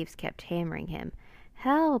the waves kept hammering him.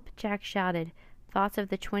 "Help!" Jack shouted. Thoughts of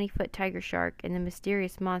the 20-foot tiger shark and the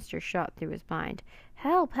mysterious monster shot through his mind.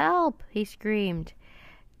 "Help! Help!" he screamed.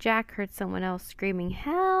 Jack heard someone else screaming,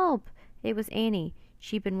 "Help!" It was Annie.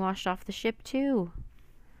 She'd been washed off the ship, too.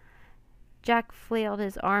 Jack flailed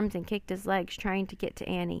his arms and kicked his legs, trying to get to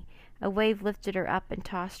Annie. A wave lifted her up and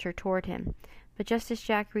tossed her toward him. But just as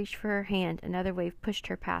Jack reached for her hand, another wave pushed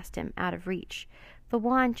her past him, out of reach. "The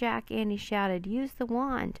wand, Jack!" Annie shouted. "Use the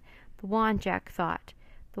wand!" The wand, Jack thought.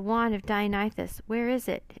 The wand of Dionysus. Where is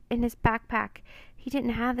it? In his backpack. He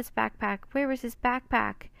didn't have his backpack. Where was his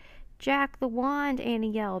backpack? "Jack, the wand!" Annie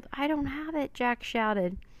yelled. "I don't have it," Jack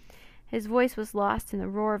shouted. His voice was lost in the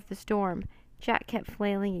roar of the storm. Jack kept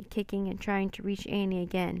flailing and kicking and trying to reach Annie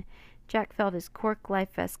again. Jack felt his cork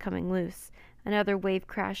life vest coming loose. Another wave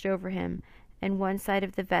crashed over him, and one side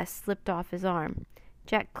of the vest slipped off his arm.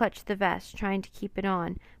 Jack clutched the vest, trying to keep it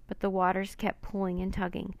on, but the waters kept pulling and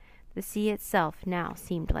tugging. The sea itself now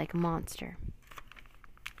seemed like a monster.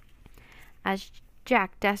 As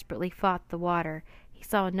Jack desperately fought the water, he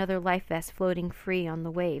saw another life vest floating free on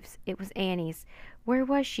the waves. It was Annie's. Where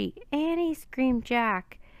was she? "Annie!" screamed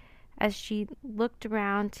Jack. As she looked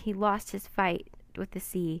around, he lost his fight with the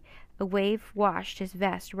sea. A wave washed his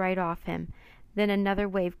vest right off him. Then another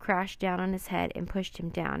wave crashed down on his head and pushed him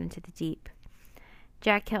down into the deep.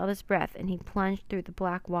 Jack held his breath, and he plunged through the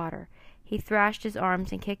black water. He thrashed his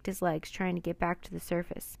arms and kicked his legs, trying to get back to the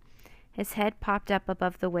surface. His head popped up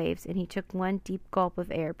above the waves, and he took one deep gulp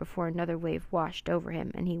of air before another wave washed over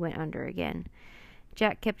him, and he went under again.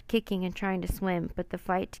 Jack kept kicking and trying to swim, but the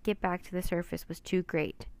fight to get back to the surface was too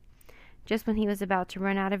great. Just when he was about to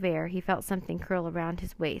run out of air, he felt something curl around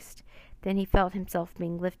his waist. Then he felt himself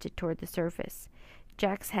being lifted toward the surface.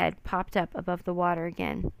 Jack's head popped up above the water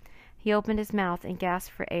again. He opened his mouth and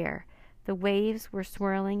gasped for air. The waves were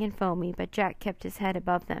swirling and foamy, but Jack kept his head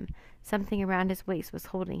above them. Something around his waist was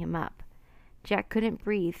holding him up. Jack couldn't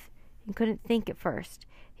breathe and couldn't think at first.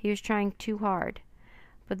 He was trying too hard.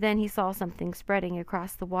 But then he saw something spreading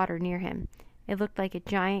across the water near him. It looked like a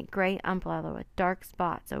giant gray umbrella with dark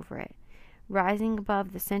spots over it. Rising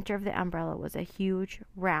above the center of the umbrella was a huge,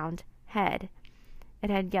 round head. It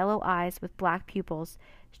had yellow eyes with black pupils.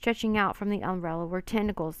 Stretching out from the umbrella were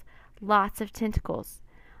tentacles, lots of tentacles,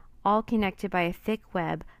 all connected by a thick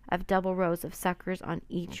web of double rows of suckers on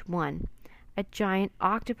each one. A giant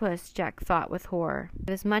octopus, Jack thought with horror.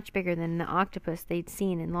 It was much bigger than the octopus they'd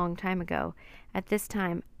seen a long time ago. At this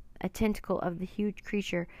time, a tentacle of the huge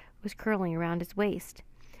creature was curling around his waist.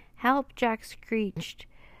 "Help!" Jack screeched.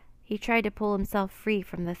 He tried to pull himself free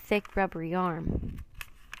from the thick, rubbery arm.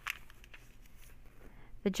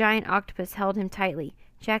 The giant octopus held him tightly.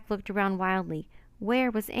 Jack looked around wildly.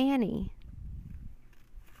 Where was Annie?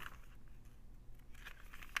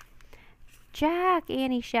 "Jack!"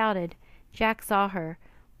 Annie shouted. Jack saw her.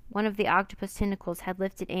 One of the octopus tentacles had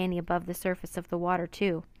lifted Annie above the surface of the water,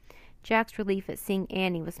 too. Jack's relief at seeing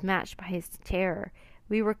Annie was matched by his terror.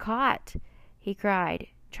 "We were caught!" he cried.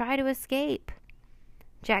 "Try to escape!"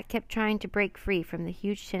 Jack kept trying to break free from the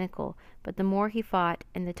huge tentacle, but the more he fought,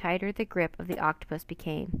 and the tighter the grip of the octopus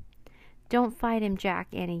became. "Don't fight him, Jack,"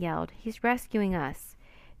 Annie yelled. "He's rescuing us."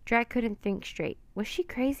 Jack couldn't think straight. Was she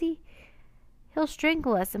crazy? "He'll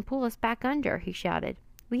strangle us and pull us back under," he shouted.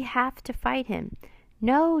 "We have to fight him."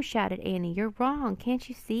 "No," shouted Annie. "You're wrong. Can't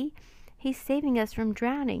you see? He's saving us from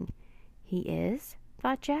drowning." "He is?"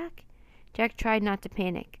 thought Jack. Jack tried not to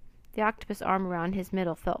panic. The octopus arm around his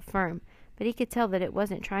middle felt firm, but he could tell that it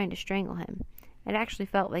wasn't trying to strangle him. It actually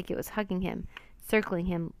felt like it was hugging him, circling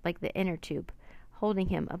him like the inner tube, holding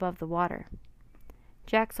him above the water.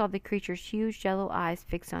 Jack saw the creature's huge yellow eyes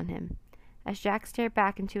fixed on him. As Jack stared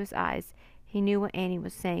back into his eyes, he knew what Annie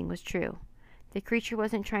was saying was true. The creature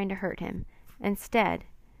wasn't trying to hurt him. Instead,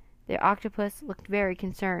 the octopus looked very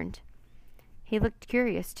concerned. He looked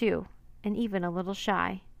curious, too, and even a little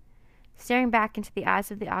shy. Staring back into the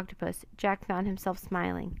eyes of the octopus, Jack found himself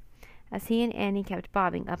smiling. As he and Annie kept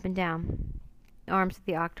bobbing up and down the arms of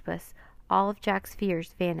the octopus, all of Jack's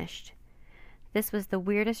fears vanished. This was the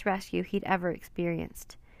weirdest rescue he'd ever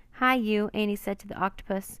experienced. "Hi, you," Annie said to the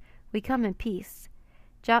octopus. "We come in peace."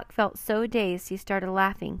 Jack felt so dazed he started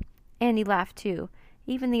laughing. Annie laughed too.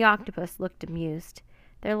 Even the octopus looked amused.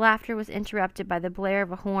 Their laughter was interrupted by the blare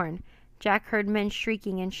of a horn. Jack heard men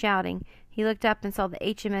shrieking and shouting. He looked up and saw the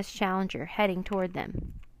HMS Challenger heading toward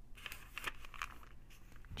them.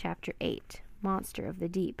 Chapter 8. Monster of the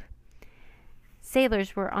Deep.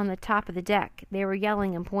 Sailors were on the top of the deck. They were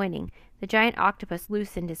yelling and pointing. The giant octopus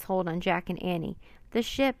loosened his hold on Jack and Annie. "The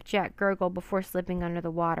ship," Jack gurgled before slipping under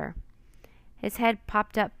the water. His head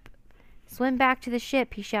popped up. "Swim back to the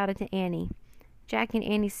ship," he shouted to Annie. Jack and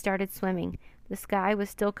Annie started swimming. The sky was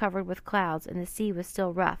still covered with clouds, and the sea was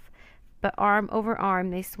still rough, but arm over arm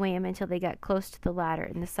they swam until they got close to the ladder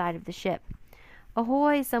in the side of the ship.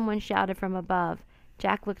 "Ahoy!" someone shouted from above.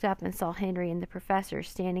 Jack looked up and saw Henry and the professor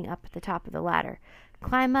standing up at the top of the ladder.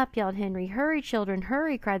 "Climb up!" yelled Henry. "Hurry, children,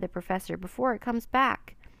 hurry!" cried the professor, "before it comes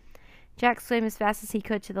back." Jack swam as fast as he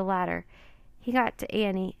could to the ladder. He got to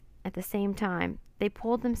Annie at the same time. They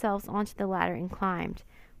pulled themselves onto the ladder and climbed.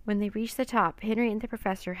 When they reached the top, Henry and the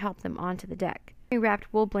professor helped them onto the deck. Henry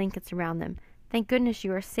wrapped wool blankets around them. "Thank goodness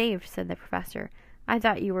you are saved," said the professor. "I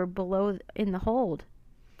thought you were below in the hold,"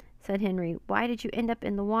 said Henry. "Why did you end up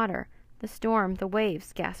in the water?" "The storm, the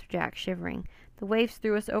waves," gasped Jack, shivering. "The waves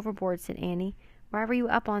threw us overboard," said Annie. "Why were you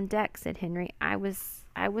up on deck?" said Henry. I was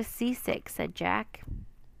seasick," said Jack.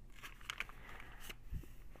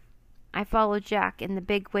 "I followed Jack, and the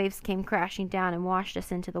big waves came crashing down and washed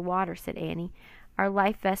us into the water," said Annie. "Our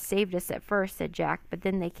life vests saved us at first," said Jack, "but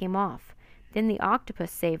then they came off." "Then the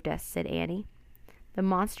octopus saved us," said Annie. "The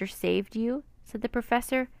monster saved you?" said the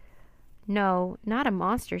professor. "No, not a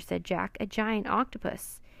monster," said Jack. "A giant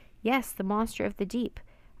octopus." "Yes, the monster of the deep."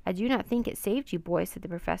 "I do not think it saved you, boys," said the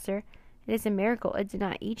professor. "It is a miracle it did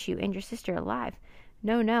not eat you and your sister alive."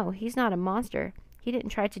 No, he's not a monster. He didn't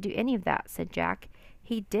try to do any of that," said Jack.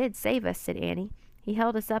 "He did save us," said Annie. "He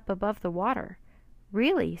held us up above the water."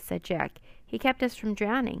 "Really?" said Jack. "He kept us from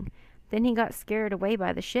drowning. Then he got scared away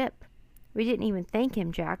by the ship." "We didn't even thank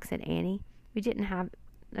him, Jack," said Annie. "We didn't have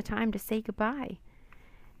a time to say goodbye."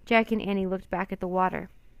 Jack and Annie looked back at the water.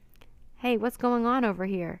 "Hey, what's going on over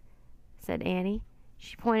here?" said Annie.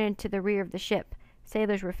 She pointed to the rear of the ship.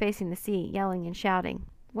 Sailors were facing the sea, yelling and shouting.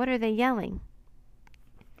 "What are they yelling?"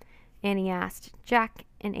 Annie asked. Jack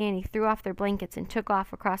and Annie threw off their blankets and took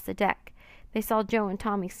off across the deck. They saw Joe and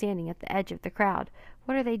Tommy standing at the edge of the crowd.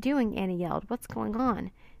 "What are they doing?" Annie yelled. "What's going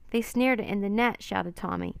on?" "They snared it in the net," shouted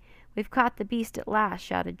Tommy. "We've caught the beast at last,"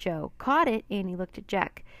 shouted Joe. "Caught it?" Annie looked at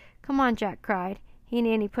Jack. "Come on," Jack cried. He and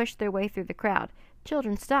Annie pushed their way through the crowd.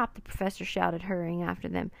 "Children, stop," the professor shouted, hurrying after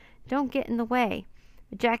them. "Don't get in the way."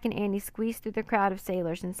 But Jack and Annie squeezed through the crowd of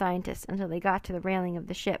sailors and scientists until they got to the railing of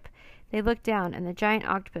the ship. They looked down, and the giant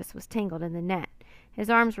octopus was tangled in the net. His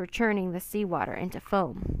arms were churning the seawater into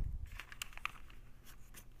foam.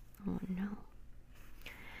 Oh, no.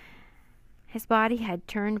 His body had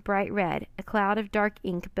turned bright red. A cloud of dark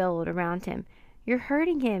ink billowed around him. "You're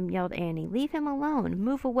hurting him," yelled Annie. "Leave him alone."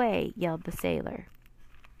 "Move away," yelled the sailor.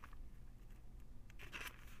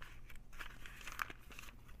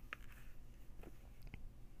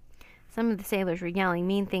 Some of the sailors were yelling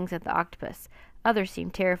mean things at the octopus. Others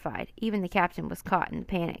seemed terrified. Even the captain was caught in the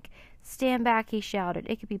panic. "Stand back," he shouted.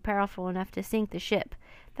 "It could be powerful enough to sink the ship."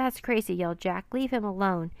 "That's crazy," yelled Jack. "Leave him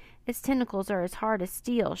alone." "Its tentacles are as hard as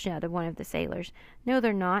steel," shouted one of the sailors. "No,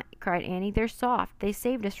 they're not," cried Annie. "They're soft. They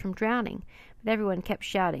saved us from drowning." But everyone kept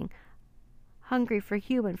shouting. "Hungry for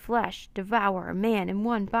human flesh. Devour a man in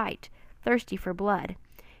one bite. Thirsty for blood."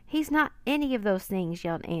 "He's not any of those things,"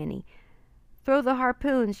 yelled Annie. "Throw the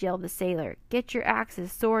harpoons," yelled the sailor. "Get your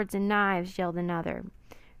axes, swords, and knives," yelled another.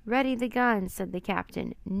 "Ready the guns," said the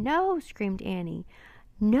captain. "No!" screamed Annie.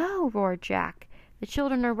 "No!" roared Jack. "The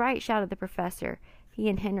children are right," shouted the professor. He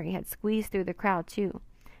and Henry had squeezed through the crowd, too.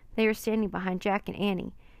 They were standing behind Jack and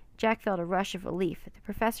Annie. Jack felt a rush of relief. "The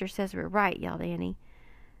professor says we're right," yelled Annie.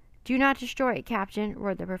 "Do not destroy it, Captain,"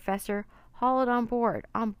 roared the professor. "Haul it on board.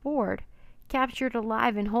 On board?" "Capture it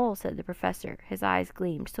alive and whole," said the professor. His eyes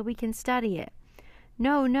gleamed. "So we can study it."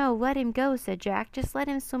 "No, no, let him go," said Jack. "Just let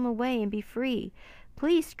him swim away and be free."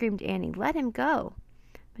 "Please," screamed Annie, "let him go."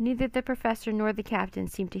 But neither the professor nor the captain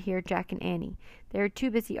seemed to hear Jack and Annie. They were too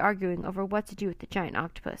busy arguing over what to do with the giant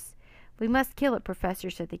octopus. "We must kill it, Professor,"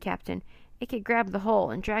 said the captain. "It could grab the hull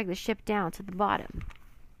and drag the ship down to the bottom."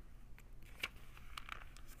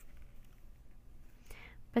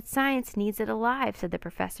 "But science needs it alive," said the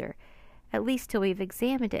professor. "At least till we've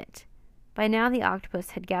examined it." By now the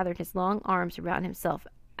octopus had gathered his long arms around himself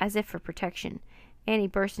as if for protection. Annie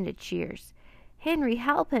burst into cheers. "Henry,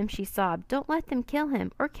 help him," she sobbed. "Don't let them kill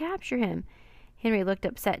him or capture him." Henry looked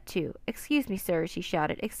upset too. "Excuse me, sirs," he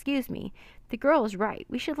shouted. "Excuse me. The girl is right.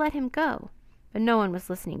 We should let him go." But no one was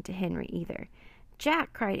listening to Henry either.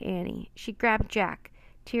 "Jack!" cried Annie. She grabbed Jack.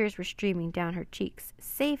 Tears were streaming down her cheeks.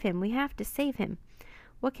 "Save him. We have to save him."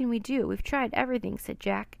 "What can we do? We've tried everything," said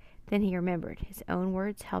Jack. Then he remembered. His own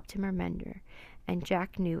words helped him remember, and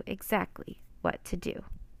Jack knew exactly what to do.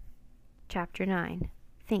 Chapter 9.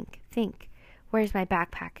 Think, think. "Where's my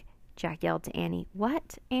backpack?" Jack yelled to Annie.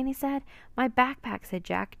 "What?" Annie said. "My backpack," said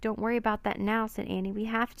Jack. "Don't worry about that now," said Annie. "We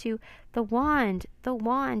have to—" "The wand! The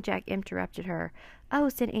wand!" Jack interrupted her. "Oh,"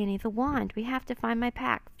 said Annie, "the wand! We have to find my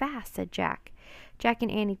pack. Fast," said Jack. Jack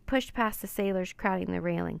and Annie pushed past the sailors crowding the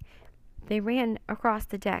railing. They ran across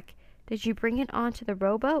the deck. "Did you bring it onto the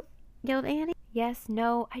rowboat?" yelled Annie. "Yes,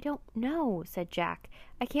 no, I don't know," said Jack.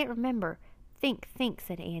 "I can't remember." "Think, think,"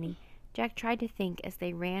 said Annie. Jack tried to think as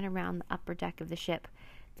they ran around the upper deck of the ship.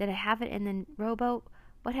 "Did I have it in the rowboat?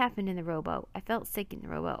 What happened in the rowboat? I felt sick in the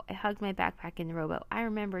rowboat. I hugged my backpack in the rowboat. I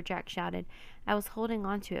remember," Jack shouted. "I was holding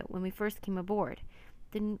on to it when we first came aboard."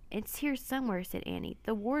 "Then it's here somewhere," said Annie.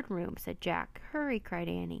 "The wardroom," said Jack. "Hurry," cried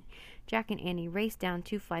Annie. Jack and Annie raced down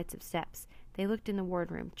 2 flights of steps. They looked in the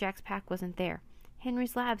wardroom. Jack's pack wasn't there.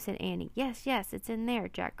 "Henry's lab," said Annie. "Yes, yes, it's in there,"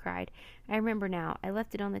 Jack cried. "I remember now. I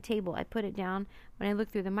left it on the table. I put it down when I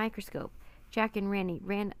looked through the microscope." Jack and Annie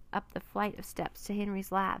ran up the flight of steps to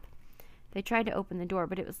Henry's lab. They tried to open the door,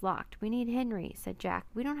 but it was locked. "We need Henry," said Jack.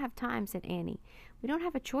 "We don't have time," said Annie. "We don't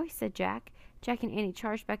have a choice," said Jack. Jack and Annie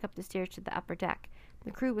charged back up the stairs to the upper deck.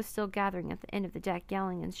 The crew was still gathering at the end of the deck,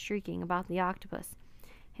 yelling and shrieking about the octopus.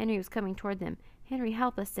 Henry was coming toward them. "Henry,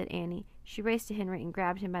 help us," said Annie. She raced to Henry and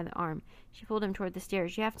grabbed him by the arm. She pulled him toward the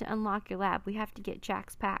stairs. "You have to unlock your lab. We have to get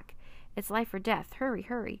Jack's pack. It's life or death. Hurry,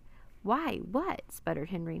 hurry." "Why? What?" sputtered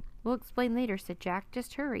Henry. "We'll explain later," said Jack.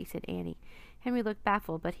 "Just hurry," said Annie. Henry looked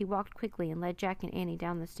baffled, but he walked quickly and led Jack and Annie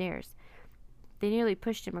down the stairs. They nearly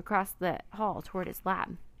pushed him across the hall toward his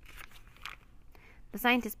lab. The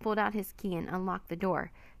scientist pulled out his key and unlocked the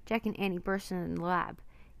door. Jack and Annie burst into the lab.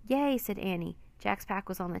 "Yay," said Annie. Jack's pack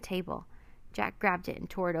was on the table. Jack grabbed it and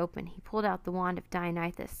tore it open. He pulled out the wand of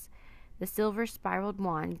Dionysus. The silver spiraled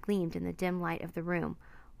wand gleamed in the dim light of the room.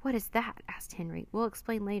 "What is that?" asked Henry. "We'll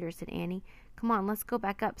explain later," said Annie. "Come on, let's go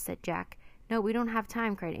back up," said Jack. "No, we don't have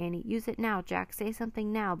time," cried Annie. "Use it now, Jack. Say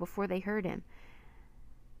something now, before they heard him."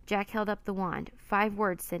 Jack held up the wand. "5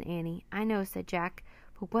 words," said Annie. "I know," said Jack.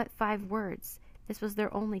 "But what 5 words? This was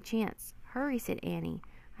their only chance." "Hurry," said Annie.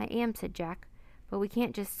 "I am," said Jack. "But we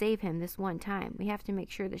can't just save him this one time. We have to make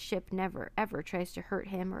sure the ship never, ever tries to hurt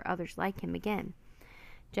him or others like him again."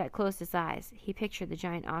 Jack closed his eyes. He pictured the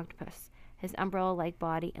giant octopus, his umbrella-like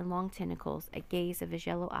body and long tentacles, a gaze of his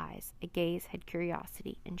yellow eyes. A gaze had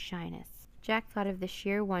curiosity and shyness. Jack thought of the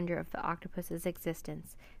sheer wonder of the octopus's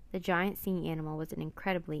existence. The giant sea animal was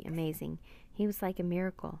incredibly amazing. He was like a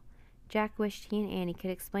miracle. Jack wished he and Annie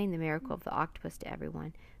could explain the miracle of the octopus to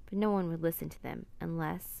everyone, but no one would listen to them,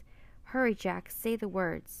 unless— "Hurry, Jack, say the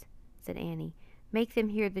words," said Annie. "Make them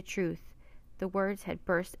hear the truth." The words had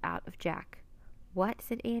burst out of Jack. "What?"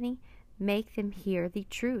 said Annie. "Make them hear the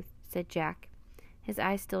truth," said Jack. His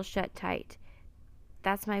eyes still shut tight.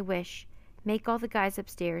 "That's my wish. Make all the guys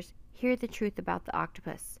upstairs hear the truth about the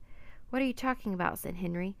octopus." "What are you talking about?" said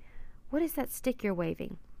Henry. "What is that stick you're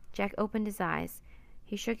waving?" Jack opened his eyes.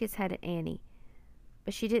 He shook his head at Annie,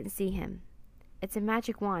 but she didn't see him. "It's a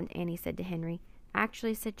magic wand," Annie said to Henry.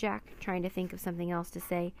 "Actually," said Jack, trying to think of something else to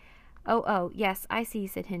say. Oh, yes, I see,"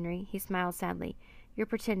 said Henry. He smiled sadly. "You're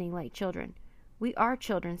pretending like children." "We are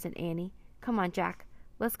children," said Annie. "Come on, Jack.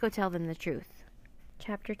 Let's go tell them the truth."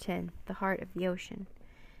 Chapter 10. The Heart of the Ocean.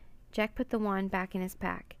 Jack put the wand back in his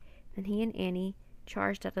pack. Then he and Annie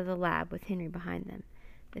charged out of the lab with Henry behind them.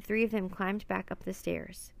 The 3 of them climbed back up the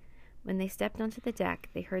stairs. When they stepped onto the deck,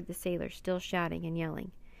 they heard the sailors still shouting and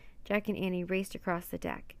yelling. Jack and Annie raced across the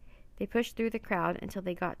deck. They pushed through the crowd until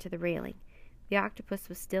they got to the railing. The octopus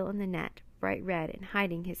was still in the net, bright red, and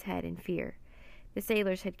hiding his head in fear. The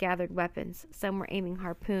sailors had gathered weapons. Some were aiming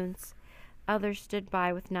harpoons. Others stood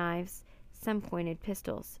by with knives. Some pointed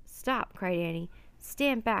pistols. "Stop!" cried Annie.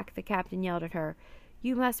 "Stand back!" the captain yelled at her.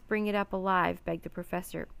 "You must bring it up alive," begged the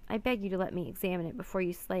professor. "I beg you to let me examine it before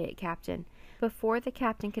you slay it, Captain." Before the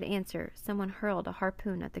captain could answer, someone hurled a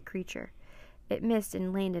harpoon at the creature. It missed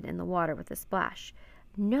and landed in the water with a splash.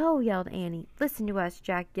 "No!" yelled Annie. "Listen to us,"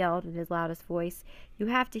 Jack yelled in his loudest voice. "You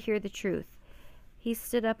have to hear the truth." He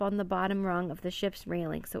stood up on the bottom rung of the ship's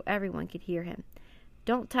railing so everyone could hear him.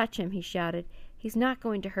 "Don't touch him," he shouted. "He's not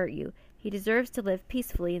going to hurt you. He deserves to live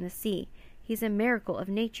peacefully in the sea. He's a miracle of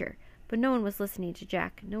nature." But no one was listening to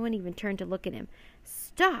Jack. No one even turned to look at him.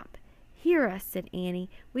 "Stop! Hear us," said Annie.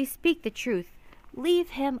 "We speak the truth.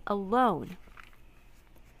 Leave him alone."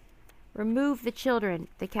 "Remove the children,"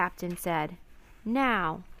 the captain said.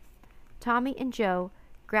 "Now." Tommy and Joe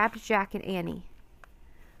grabbed Jack and Annie.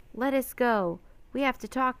 "Let us go. We have to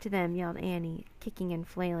talk to them," yelled Annie, kicking and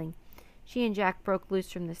flailing. She and Jack broke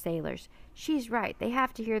loose from the sailors. "She's right. They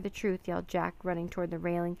have to hear the truth," yelled Jack, running toward the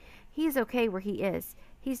railing. "He's okay where he is.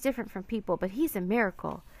 He's different from people, but he's a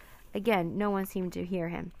miracle." Again, no one seemed to hear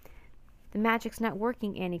him. "The magic's not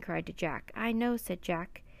working," Annie cried to Jack. "I know," said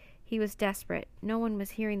Jack. He was desperate. No one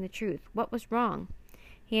was hearing the truth. What was wrong?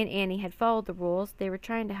 He and Annie had followed the rules. They were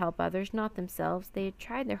trying to help others, not themselves. They had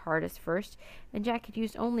tried their hardest first, and Jack had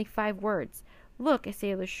used only 5 words. "Look!" a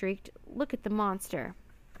sailor shrieked. "Look at the monster!"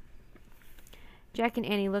 Jack and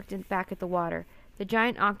Annie looked back at the water. The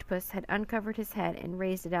giant octopus had uncovered his head and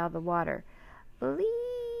raised it out of the water. "Lee!"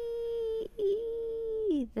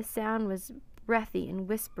 The sound was breathy and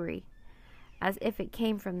whispery, as if it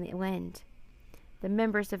came from the wind. The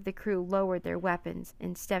members of the crew lowered their weapons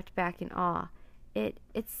and stepped back in awe.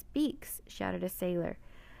 It speaks," shouted a sailor.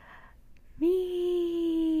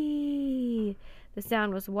 "Me!" The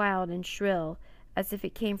sound was wild and shrill, as if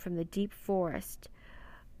it came from the deep forest.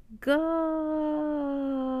 "Go!"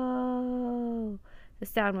 The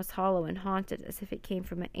sound was hollow and haunted, as if it came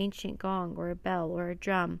from an ancient gong or a bell or a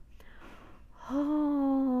drum.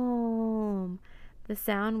 "Home!" The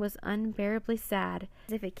sound was unbearably sad,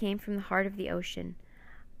 as if it came from the heart of the ocean.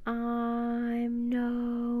 "I'm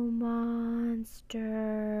no monster."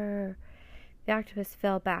 The octopus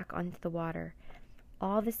fell back onto the water.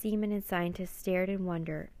 All the seamen and scientists stared in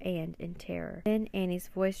wonder and in terror. Then Annie's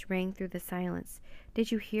voice rang through the silence.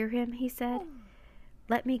 "Did you hear him?" he said.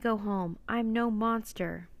 "Let me go home. I'm no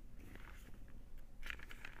monster."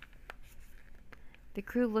 The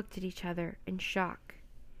crew looked at each other in shock.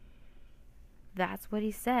 "That's what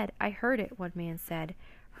he said. I heard it," one man said.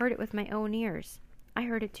 "Heard it with my own ears." "I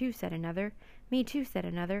heard it too," said another. "Me too," said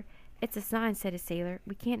another. "It's a sign," said a sailor.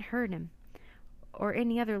 "We can't hurt him." "Or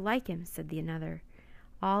any other like him," said the another.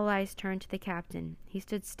 All eyes turned to the captain. He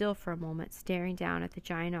stood still for a moment, staring down at the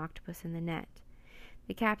giant octopus in the net.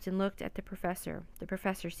 The captain looked at the professor. The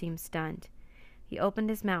professor seemed stunned. He opened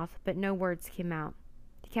his mouth, but no words came out.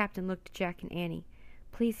 The captain looked at Jack and Annie.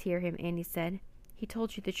 "Please hear him," Annie said. "He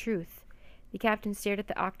told you the truth." The captain stared at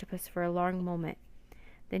the octopus for a long moment.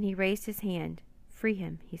 Then he raised his hand. "Free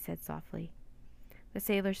him," he said softly. The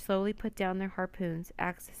sailors slowly put down their harpoons,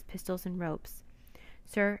 axes, pistols, and ropes.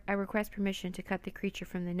 "Sir, I request permission to cut the creature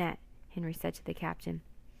from the net," Henry said to the captain.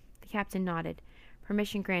 The captain nodded.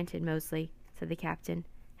 "Permission granted, Mosley," said the captain.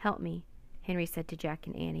 "Help me," Henry said to Jack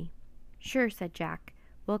and Annie. "Sure," said Jack.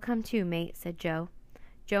 "We'll come too, mate," said Joe.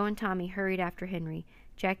 Joe and Tommy hurried after Henry,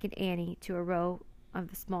 Jack and Annie to a row of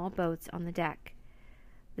the small boats on the deck.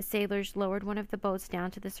 The sailors lowered one of the boats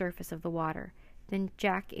down to the surface of the water. Then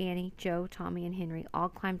Jack, Annie, Joe, Tommy, and Henry all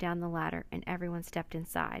climbed down the ladder, and everyone stepped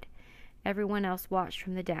inside. Everyone else watched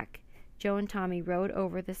from the deck. Joe and Tommy rowed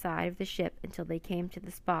over the side of the ship until they came to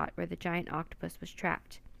the spot where the giant octopus was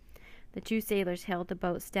trapped. The 2 sailors held the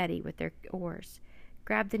boat steady with their oars.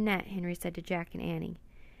 "Grab the net," Henry said to Jack and Annie.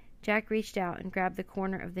 Jack reached out and grabbed the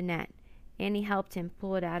corner of the net. Annie helped him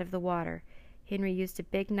pull it out of the water. Henry used a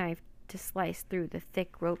big knife to slice through the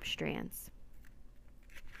thick rope strands.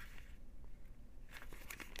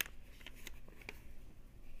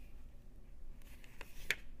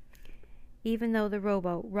 Even though the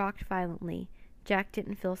rowboat rocked violently, Jack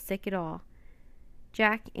didn't feel sick at all.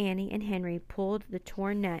 Jack, Annie, and Henry pulled the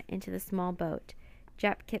torn net into the small boat.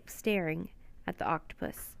 Jack kept staring at the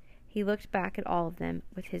octopus. He looked back at all of them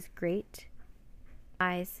with his great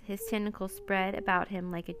eyes. His tentacles spread about him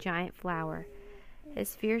like a giant flower.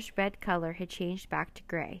 His fierce red color had changed back to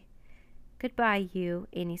gray. "Goodbye, you,"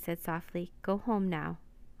 Annie said softly. "Go home now."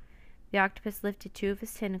 The octopus lifted 2 of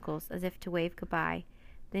his tentacles as if to wave goodbye.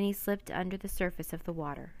 Then he slipped under the surface of the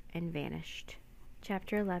water and vanished.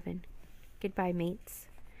 Chapter 11. Goodbye, mates.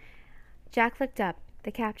 Jack looked up.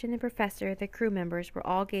 The captain, the professor, the crew members were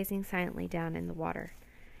all gazing silently down in the water.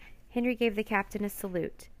 Henry gave the captain a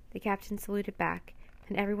salute. The captain saluted back,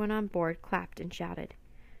 and everyone on board clapped and shouted.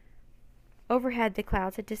 Overhead the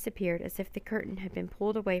clouds had disappeared as if the curtain had been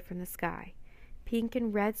pulled away from the sky. Pink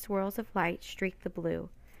and red swirls of light streaked the blue.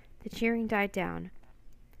 The cheering died down.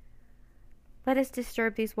 "Let us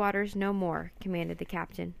disturb these waters no more," commanded the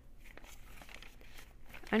captain.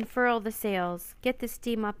 "Unfurl the sails. Get the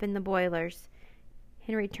steam up in the boilers."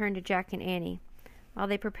 Henry turned to Jack and Annie. "While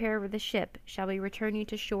they prepare the ship, shall we return you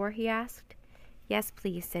to shore?" he asked. "Yes,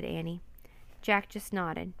 please," said Annie. Jack just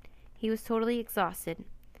nodded. He was totally exhausted.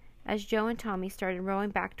 As Joe and Tommy started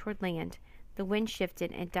rowing back toward land, the wind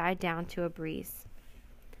shifted and died down to a breeze.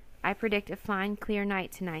 "I predict a fine, clear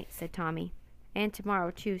night tonight," said Tommy. "And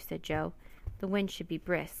tomorrow, too," said Joe. "The wind should be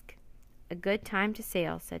brisk." "A good time to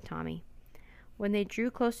sail," said Tommy. When they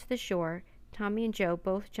drew close to the shore, Tommy and Joe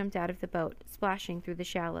both jumped out of the boat, splashing through the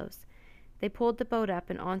shallows. They pulled the boat up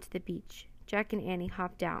and onto the beach. Jack and Annie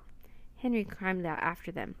hopped out. Henry climbed out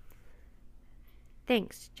after them.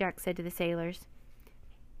 "Thanks," Jack said to the sailors.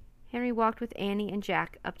 Henry walked with Annie and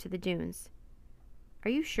Jack up to the dunes.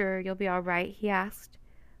 "Are you sure you'll be all right?" he asked.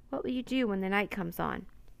 "What will you do when the night comes on?"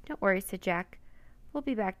 "Don't worry," said Jack. "We'll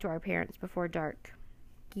be back to our parents before dark."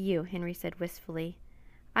 "You," Henry said wistfully.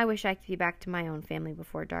 "I wish I could be back to my own family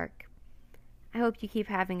before dark." "I hope you keep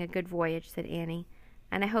having a good voyage," said Annie.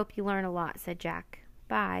 "And I hope you learn a lot," said Jack.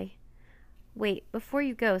 "Bye." "Wait, before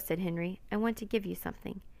you go," said Henry, "I want to give you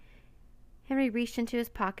something." Henry reached into his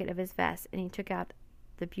pocket of his vest, and he took out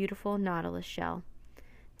the beautiful nautilus shell.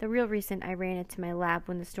 "The real reason I ran into my lab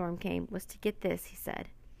when the storm came was to get this," he said.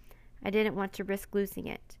 "I didn't want to risk losing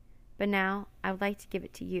it. But now I would like to give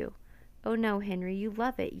it to you." "Oh, no, Henry, you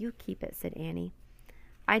love it. You keep it," said Annie.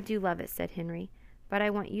 "I do love it," said Henry, "but I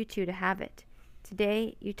want you two to have it.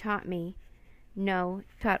 Today you taught me, no,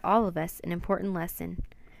 you taught all of us an important lesson.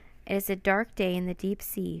 It is a dark day in the deep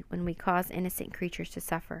sea when we cause innocent creatures to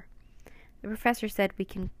suffer. The professor said we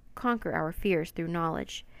can conquer our fears through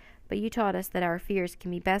knowledge, but you taught us that our fears can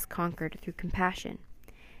be best conquered through compassion.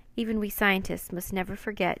 Even we scientists must never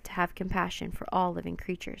forget to have compassion for all living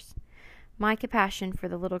creatures. My compassion for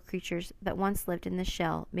the little creatures that once lived in the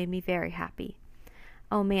shell made me very happy."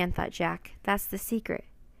 "Oh man," thought Jack, "that's the secret."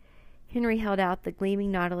 Henry held out the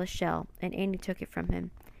gleaming nautilus shell, and Annie took it from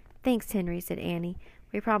him. "Thanks, Henry," said Annie.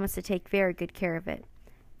 "We promise to take very good care of it."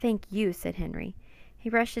 "Thank you," said Henry. He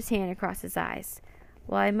brushed his hand across his eyes.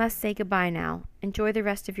 "Well, I must say good-bye now. Enjoy the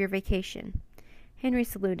rest of your vacation." Henry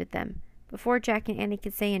saluted them. Before Jack and Annie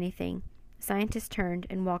could say anything, the scientist turned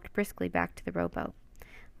and walked briskly back to the rowboat.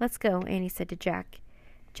 "Let's go," Annie said to Jack.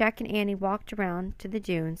 Jack and Annie walked around to the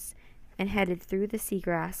dunes and headed through the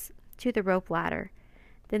seagrass to the rope ladder.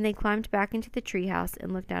 Then they climbed back into the treehouse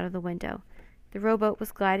and looked out of the window. The rowboat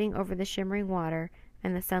was gliding over the shimmering water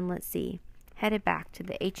and the sunlit sea, headed back to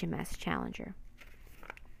the HMS Challenger.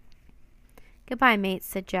 "Goodbye, mates,"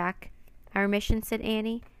 said Jack. "Our mission," said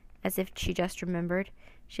Annie, as if she just remembered.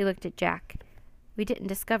 She looked at Jack. "We didn't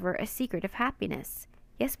discover a secret of happiness."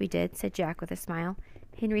 "Yes, we did," said Jack with a smile.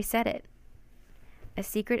 "Henry said it. A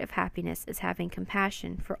secret of happiness is having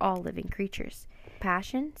compassion for all living creatures."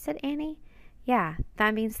 "Compassion?" said Annie. "Yeah,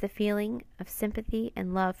 that means the feeling of sympathy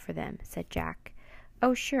and love for them," said Jack.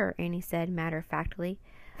 "Oh, sure," Annie said matter-of-factly.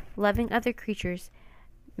 "Loving other creatures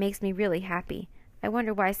makes me really happy. I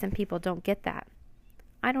wonder why some people don't get that."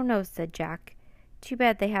 "I don't know," said Jack. "Too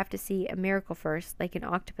bad they have to see a miracle first, like an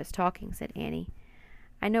octopus talking," said Annie.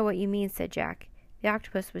 "I know what you mean," said Jack. "The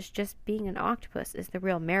octopus was just being an octopus is the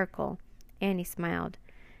real miracle." Annie smiled.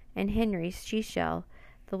 "And Henry's seashell,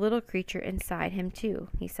 the little creature inside him too,"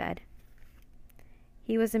 he said.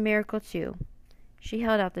 "He was a miracle too." She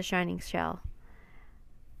held out the shining shell.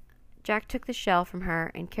 Jack took the shell from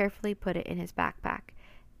her and carefully put it in his backpack.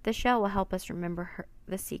 "The shell will help us remember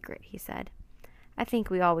the secret," he said. "I think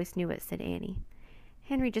we always knew it," said Annie.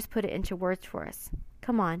 "Henry just put it into words for us.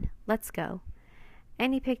 Come on, let's go."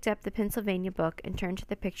 Annie picked up the Pennsylvania book and turned to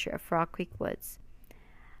the picture of Frog Creek Woods.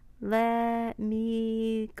 "Let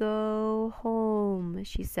me go home,"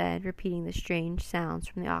 she said, repeating the strange sounds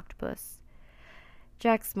from the octopus.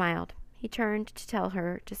 Jack smiled. He turned to tell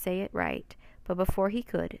her to say it right, but before he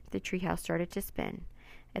could, the treehouse started to spin.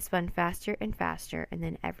 It spun faster and faster, and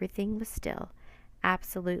then everything was still,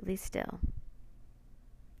 absolutely still.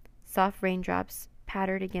 Soft raindrops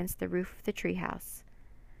pattered against the roof of the treehouse.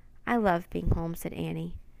 "I love being home," said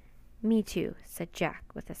Annie. "Me too," said Jack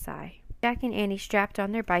with a sigh. Jack and Annie strapped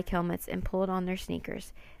on their bike helmets and pulled on their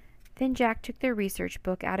sneakers. Then Jack took their research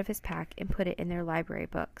book out of his pack and put it in their library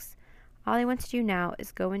books. All I want to do now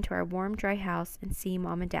is go into our warm, dry house and see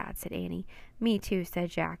Mom and Dad, said Annie. Me too,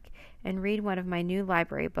 said Jack, and read one of my new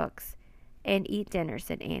library books. And eat dinner,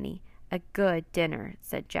 said Annie. A good dinner,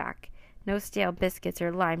 said Jack. No stale biscuits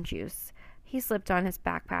or lime juice. He slipped on his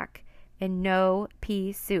backpack. And no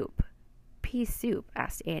pea soup. Pea soup?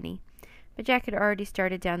 Asked Annie. But Jack had already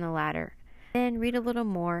started down the ladder. Then read a little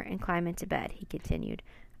more and climb into bed, he continued.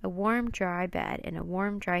 A warm, dry bed in a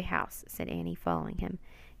warm, dry house, said Annie, following him.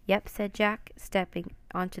 Yep, said Jack, stepping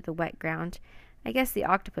onto the wet ground. I guess the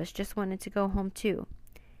octopus just wanted to go home, too.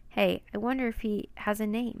 Hey, I wonder if he has a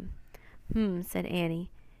name. Said Annie.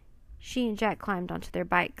 She and Jack climbed onto their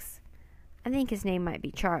bikes. I think his name might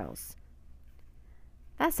be Charles.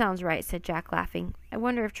 That sounds right, said Jack, laughing. I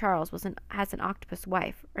wonder if Charles has an octopus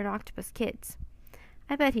wife or an octopus kids.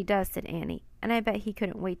 I bet he does, said Annie, and I bet he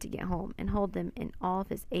couldn't wait to get home and hold them in all of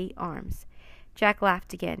his 8 arms. Jack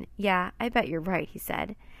laughed again. Yeah, I bet you're right, he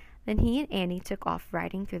said. Then he and Annie took off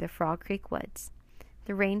riding through the Frog Creek woods.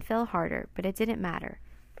 The rain fell harder, but it didn't matter.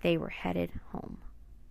 They were headed home.